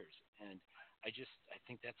for years. And I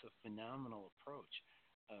think that's a phenomenal approach.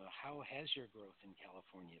 How has your growth in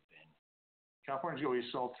California been? California, we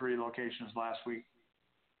sold 3 locations last week.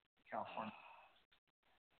 California.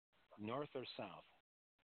 North or south?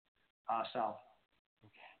 South.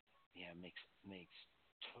 Okay. Yeah, makes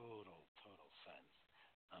total sense.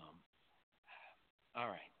 All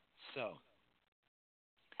right. So,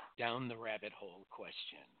 down the rabbit hole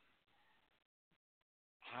question.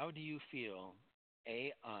 How do you feel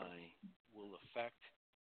AI will affect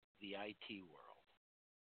the IT world?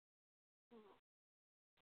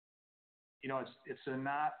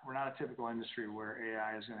 We're not a typical industry where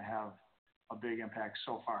AI is going to have a big impact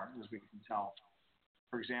so far, as we can tell.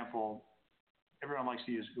 For example, everyone likes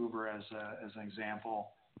to use Uber as an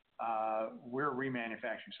example. We're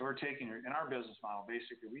remanufacturing. So we're taking, in our business model,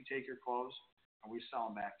 basically, we take your clothes and we sell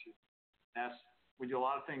them back to you. We do a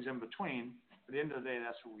lot of things in between, but at the end of the day,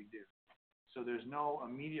 that's what we do. So there's no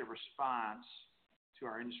immediate response to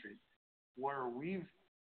our industry. Where we've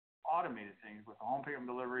automated things with the home pickup and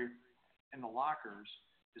delivery and the lockers,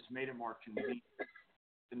 it's made it more convenient.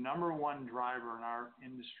 The number one driver in our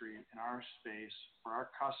industry, in our space, for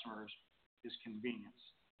our customers is convenience.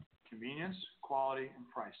 Convenience, quality, and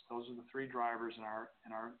price. Those are the 3 drivers in our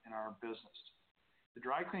business. The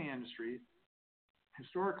dry cleaning industry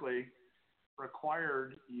historically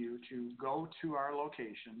required you to go to our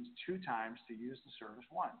locations 2 times to use the service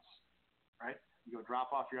once, right? You go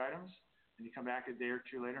drop off your items, and you come back a day or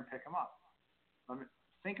 2 later and pick them up.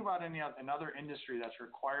 Think about another industry that's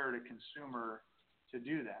required a consumer to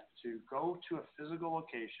do that, to go to a physical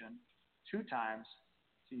location 2 times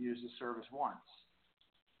to use the service once.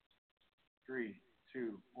 3,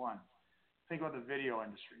 2, 1. Think about the video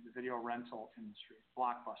industry, the video rental industry,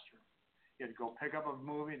 Blockbuster. You had to go pick up a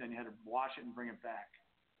movie, then you had to watch it and bring it back.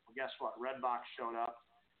 Well, guess what? Redbox showed up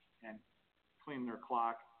and cleaned their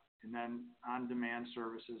clock, and then on-demand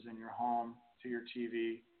services in your home to your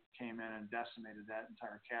TV came in and decimated that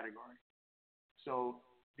entire category. So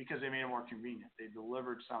because they made it more convenient, they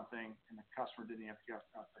delivered something, and the customer didn't have to get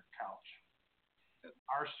off their couch.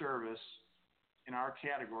 Our service in our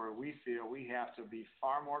category, we feel we have to be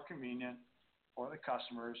far more convenient for the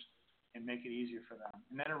customers and make it easier for them.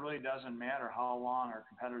 And then it really doesn't matter how long our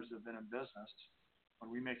competitors have been in business. When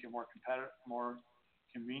we make it more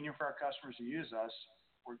convenient for our customers to use us,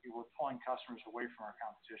 we're pulling customers away from our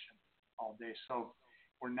competition all day. So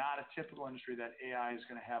we're not a typical industry that AI is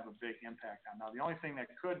going to have a big impact on. Now, the only thing that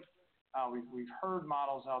could, we've heard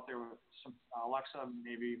models out there with some Alexa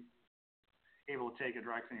maybe able to take a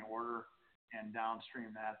dry cleaning order and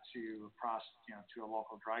downstream that to a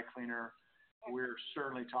local dry cleaner. We're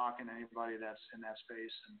certainly talking to anybody that's in that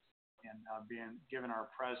space, and being given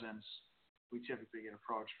our presence, we typically get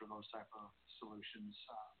approached for those type of solutions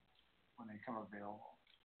when they come available.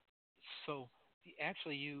 So,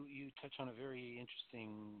 actually, you touch on a very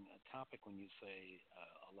interesting topic when you say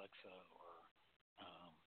Alexa,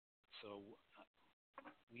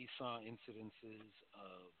 we saw incidences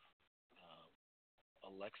of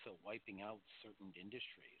Alexa wiping out certain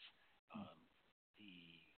industries.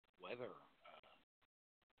 The weather,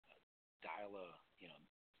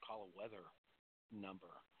 call a weather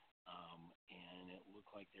number, and it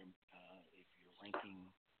looked like if you're ranking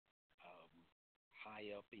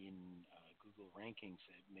high up in Google rankings,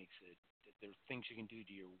 it makes it that there's things you can do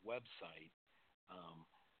to your website.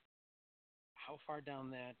 How far down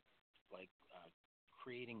that,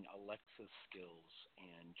 creating Alexa skills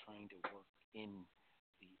and trying to work in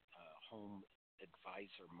the home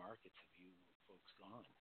advisor markets have you folks gone?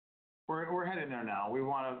 We're heading there now. We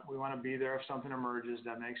want to be there if something emerges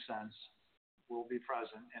that makes sense. We'll be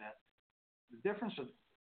present in it. The difference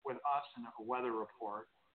with us and a weather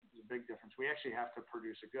report is a big difference. We actually have to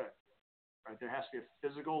produce a good, right? There has to be a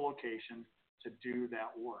physical location to do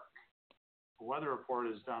that work. A weather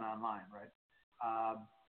report is done online, right?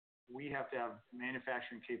 We have to have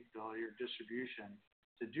manufacturing capability or distribution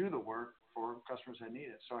to do the work for customers that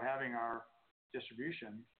need it. So having our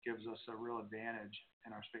distribution gives us a real advantage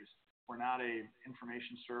in our space. We're not a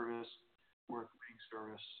information service, we're a cleaning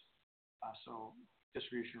service. So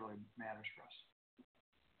distribution really matters for us.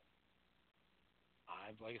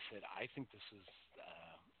 like I said, I think this is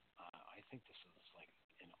like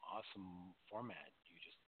an awesome format. You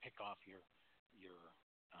just pick off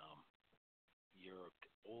um, your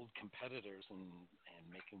old competitors and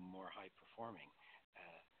make them more high performing.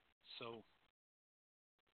 So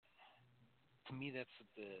to me, that's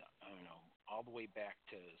I don't know, all the way back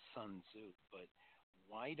to Sun Tzu. But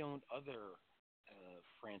why don't other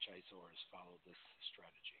franchisors follow this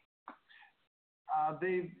strategy?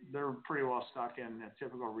 They're pretty well stuck in a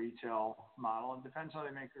typical retail model. It depends how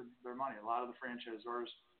they make their money. A lot of the franchisors,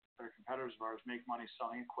 their competitors of ours, make money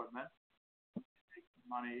selling equipment, make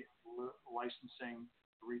money licensing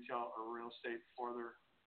retail or real estate for their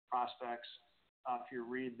prospects. If you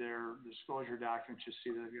read their disclosure documents, you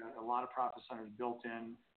see that they've got a lot of profit centers built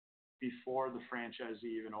in before the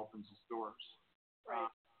franchisee even opens its doors. Right.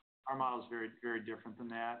 Our model is very, very different than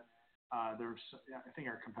that. I think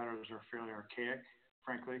our competitors are fairly archaic,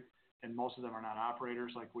 frankly, and most of them are not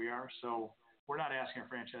operators like we are. So we're not asking our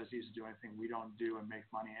franchisees to do anything we don't do and make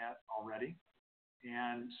money at already.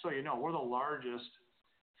 And so, we're the largest.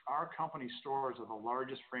 Our company stores are the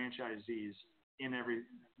largest franchisees in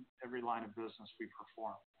every line of business we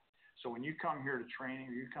perform. So when you come here to training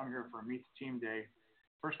or you come here for a meet the team day,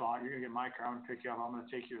 first of all, you're going to get my car. I'm going to pick you up. I'm going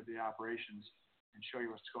to take you to the operations and show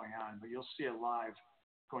you what's going on. But you'll see it live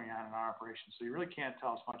going on in our operations. So you really can't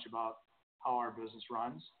tell us much about how our business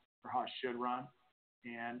runs or how it should run.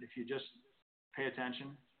 And if you just pay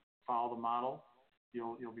attention, follow the model,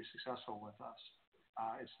 you'll be successful with us.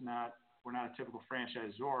 We're not a typical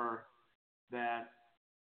franchisor that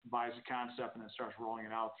buys a concept and then starts rolling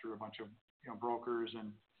it out through a bunch of brokers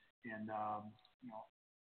and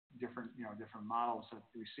different models that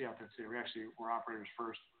we see out there today. We're operators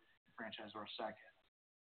first, franchisor second.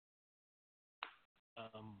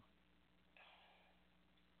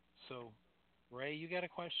 So, Ray, you got a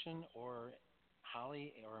question, or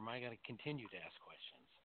Holly, or am I going to continue to ask questions?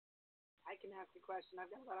 I can ask a question. I've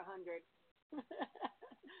got about 100.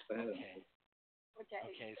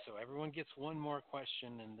 Okay, so everyone gets one more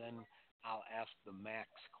question, and then I'll ask the max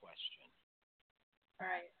question. All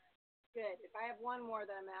right. Good. If I have one more,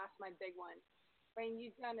 then I'm going to ask my big one. Wayne,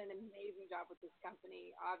 you've done an amazing job with this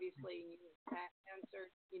company. Obviously, you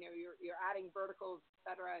answered, you're adding verticals,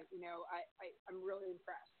 et cetera. I'm really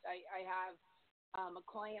impressed. I have a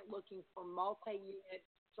client looking for multi-unit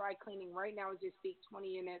dry cleaning right now as you speak,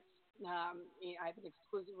 20 units. I have an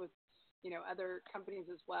exclusive with, other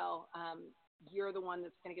companies as well. You're the one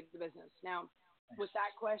that's going to get the business. Now, with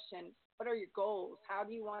that question, what are your goals? How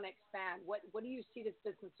do you want to expand? What do you see this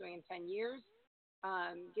business doing in 10 years?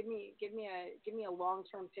 Give me a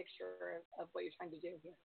long-term picture of what you're trying to do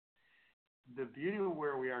here. The beauty of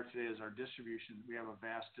where we are today is our distribution. We have a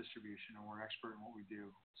vast distribution, and we're expert in what we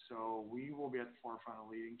do. So we will be at the forefront of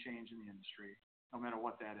leading change in the industry, no matter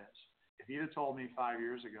what that is. If you'd have told me 5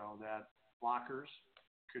 years ago that lockers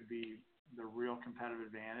could be the real competitive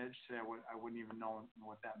advantage, today I wouldn't even know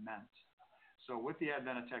what that meant. So with the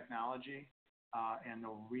advent of technology and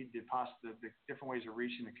the different ways of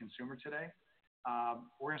reaching the consumer today,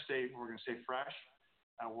 we're going to stay fresh.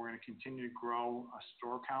 We're going to continue to grow a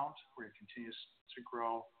store count. We're going to continue to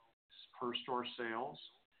grow per store sales,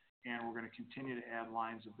 and we're going to continue to add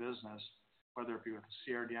lines of business, whether it be with the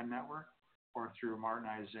CRDN network or through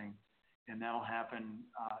Martinizing, and that'll happen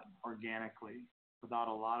organically without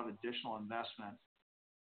a lot of additional investment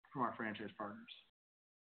from our franchise partners.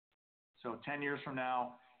 So 10 years from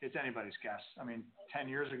now, it's anybody's guess. 10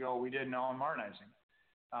 years ago, we didn't own Martinizing.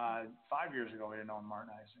 5 years ago, we didn't own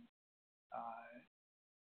Martinizing.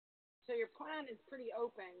 So your plan is pretty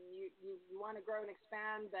open. You want to grow and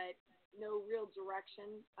expand, but no real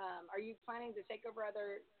direction. Are you planning to take over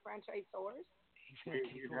other franchise stores? He's going to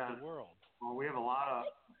take over the world. Well, we have a lot of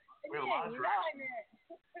direction.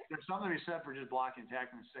 There's something to be said for just blocking and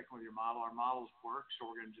tackling and sticking with your model. Our models work,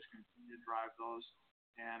 so we're going to just continue to drive those.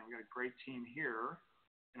 And we've got a great team here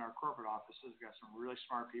in our corporate offices. We've got some really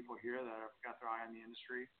smart people here that have got their eye on the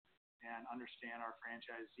industry and understand our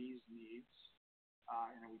franchisees' needs.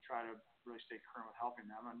 And we try to really stay current with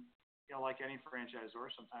helping them. And, like any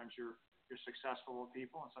franchisor, sometimes you're successful with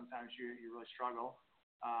people and sometimes you really struggle.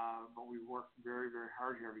 But we work very, very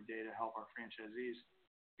hard here every day to help our franchisees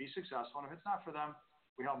be successful. And if it's not for them,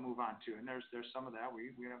 we help move on too. And there's some of that.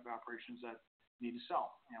 We have operations that need to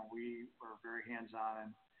sell, and we are very hands-on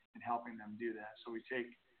in helping them do that. So we take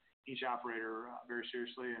each operator very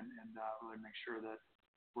seriously and really make sure that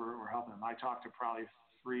we're helping them. I talk to probably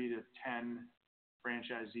 3 to 10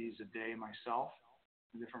 franchisees a day myself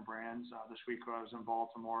in different brands. This week I was in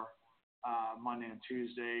Baltimore, Monday and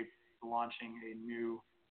Tuesday, launching a new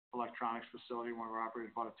electronics facility. One of our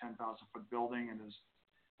operators bought a 10,000-foot building and is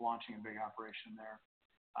launching a big operation there.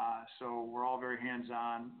 So we're all very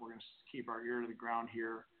hands-on. We're going to keep our ear to the ground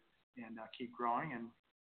here and keep growing. And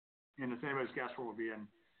if anybody's guessed where we'll be in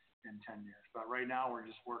 10 years. But right now we're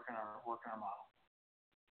just working our model.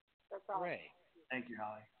 That's all. Ray. Thank you,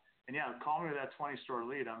 Holly. And yeah, call me with that 20-store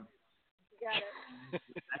lead. You got it.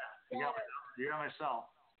 You got my cell.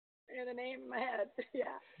 You're the name in my head.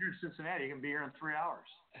 Yeah. You're in Cincinnati. You can be here in 3 hours.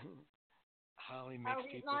 Holly makes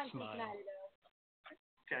people smile.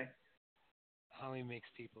 Okay. Holly makes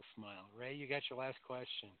people smile. Ray, you got your last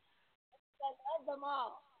question. I love them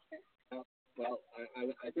all. Well,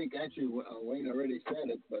 I think actually Wayne already said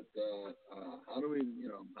it, but how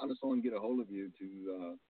does someone get a hold of you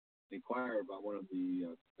to inquire about one of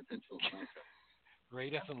the potential contracts? Ray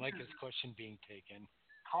doesn't like his question being taken.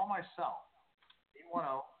 Call my cell,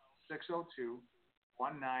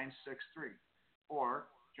 810-602-1963, or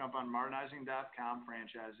jump on martinizing.com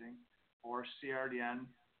franchising or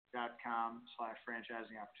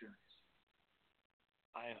crdn.com/franchising opportunities.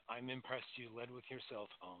 I'm impressed you led with your cell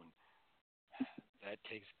phone. That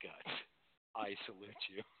takes guts. I salute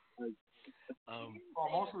you. Well,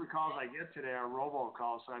 most of the calls I get today are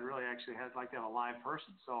robocalls, so I'd really actually like to have a live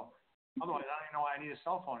person. So otherwise, I don't even know why I need a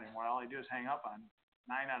cell phone anymore. All I do is hang up on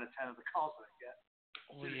 9 out of 10 of the calls that I get.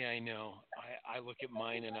 Well, yeah, I know. I look at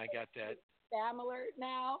mine and I got that spam alert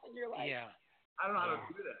now, and you're like, I don't know how to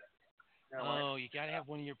do that. Oh, you got to have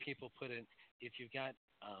one of your people put it. If you've got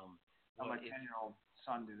my 10-year-old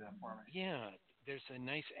son do that for me. Yeah, there's a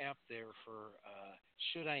nice app there for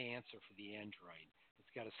Should I Answer for the Android. It's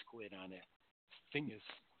got a squid on it. This thing is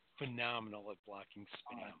phenomenal at blocking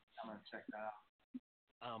spam. I'm going to check that out.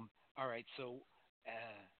 All right, so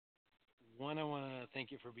one, I want to thank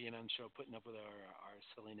you for being on the show, putting up with our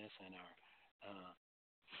silliness and our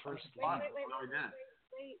first.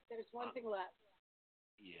 Wait, there's one thing left.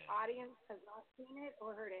 Yeah. Audience has not seen it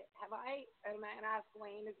or heard it. Have I, and I'm going to ask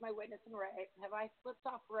Wayne as my witness and Ray, have I flipped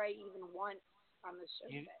off Ray even once on this show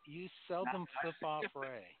today? You seldom flip off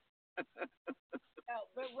Ray. No,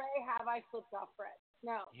 but Ray, have I flipped off Ray?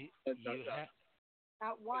 No. You have.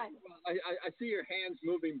 Not one. I see your hands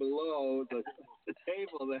moving below the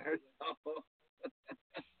table there. So.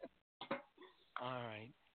 All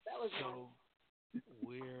right. That was so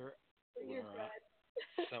we're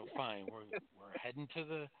so fine. We're heading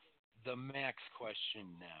to the Max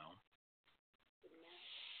question now.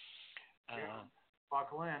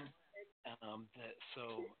 Buckle in.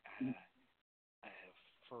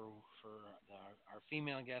 For our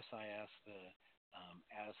female guests, I asked the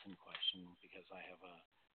Addison question because I have a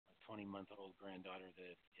 20-month-old granddaughter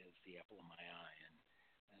that is the apple of my eye, and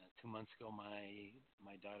 2 months ago my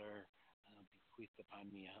daughter bequeathed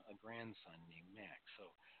upon me a grandson named Max.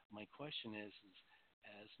 So my question is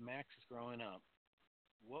as Max is growing up,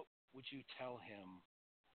 what would you tell him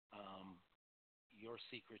your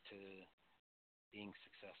secret to being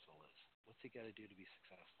successful is? What's he got to do to be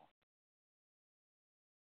successful?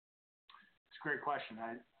 It's a great question.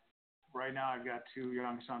 Right now I've got 2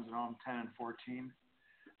 young sons at home, 10 and 14.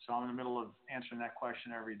 So I'm in the middle of answering that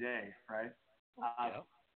question every day, right? Yep.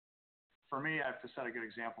 For me, I have to set a good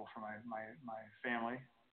example for my family.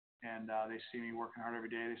 And they see me working hard every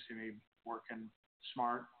day. They see me working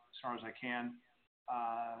smart as I can.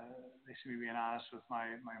 They see me being honest with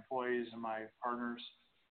my employees and my partners.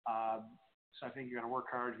 So I think you got to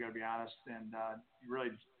work hard, you got to be honest, and you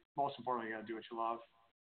really, most importantly, you got to do what you love.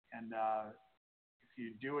 And if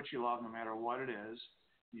you do what you love, no matter what it is,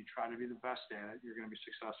 you try to be the best at it, you're going to be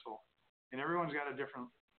successful. And everyone's got a different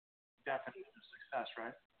definition of success,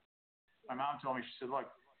 right? My mom told me, she said, look,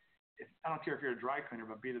 I don't care if you're a dry cleaner,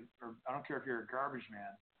 but I don't care if you're a garbage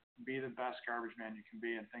man, be the best garbage man you can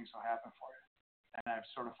be, and things will happen for you. And I've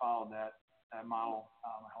sort of followed that model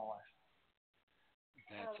my whole life.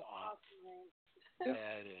 That's awesome.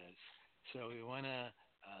 That is. So we want to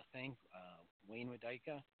thank Wayne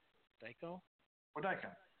Wodejka.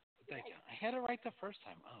 Wodejka. I had it right the first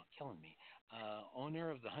time. Oh, killing me.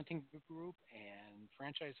 Owner of the Hunting Group and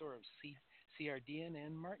franchisor of CRDN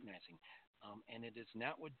and Martinizing. And it is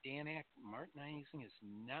not what Martinizing is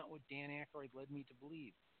not what Dan Aykroyd led me to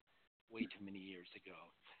believe way too many years ago.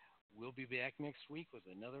 We'll be back next week with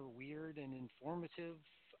another weird and informative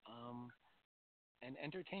and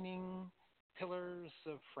entertaining pillars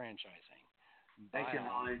of franchising. Bye. Thank you,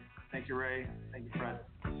 Molly. Thank you, Ray. Thank you, Fred.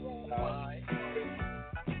 Bye.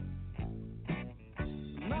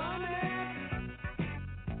 Mommy!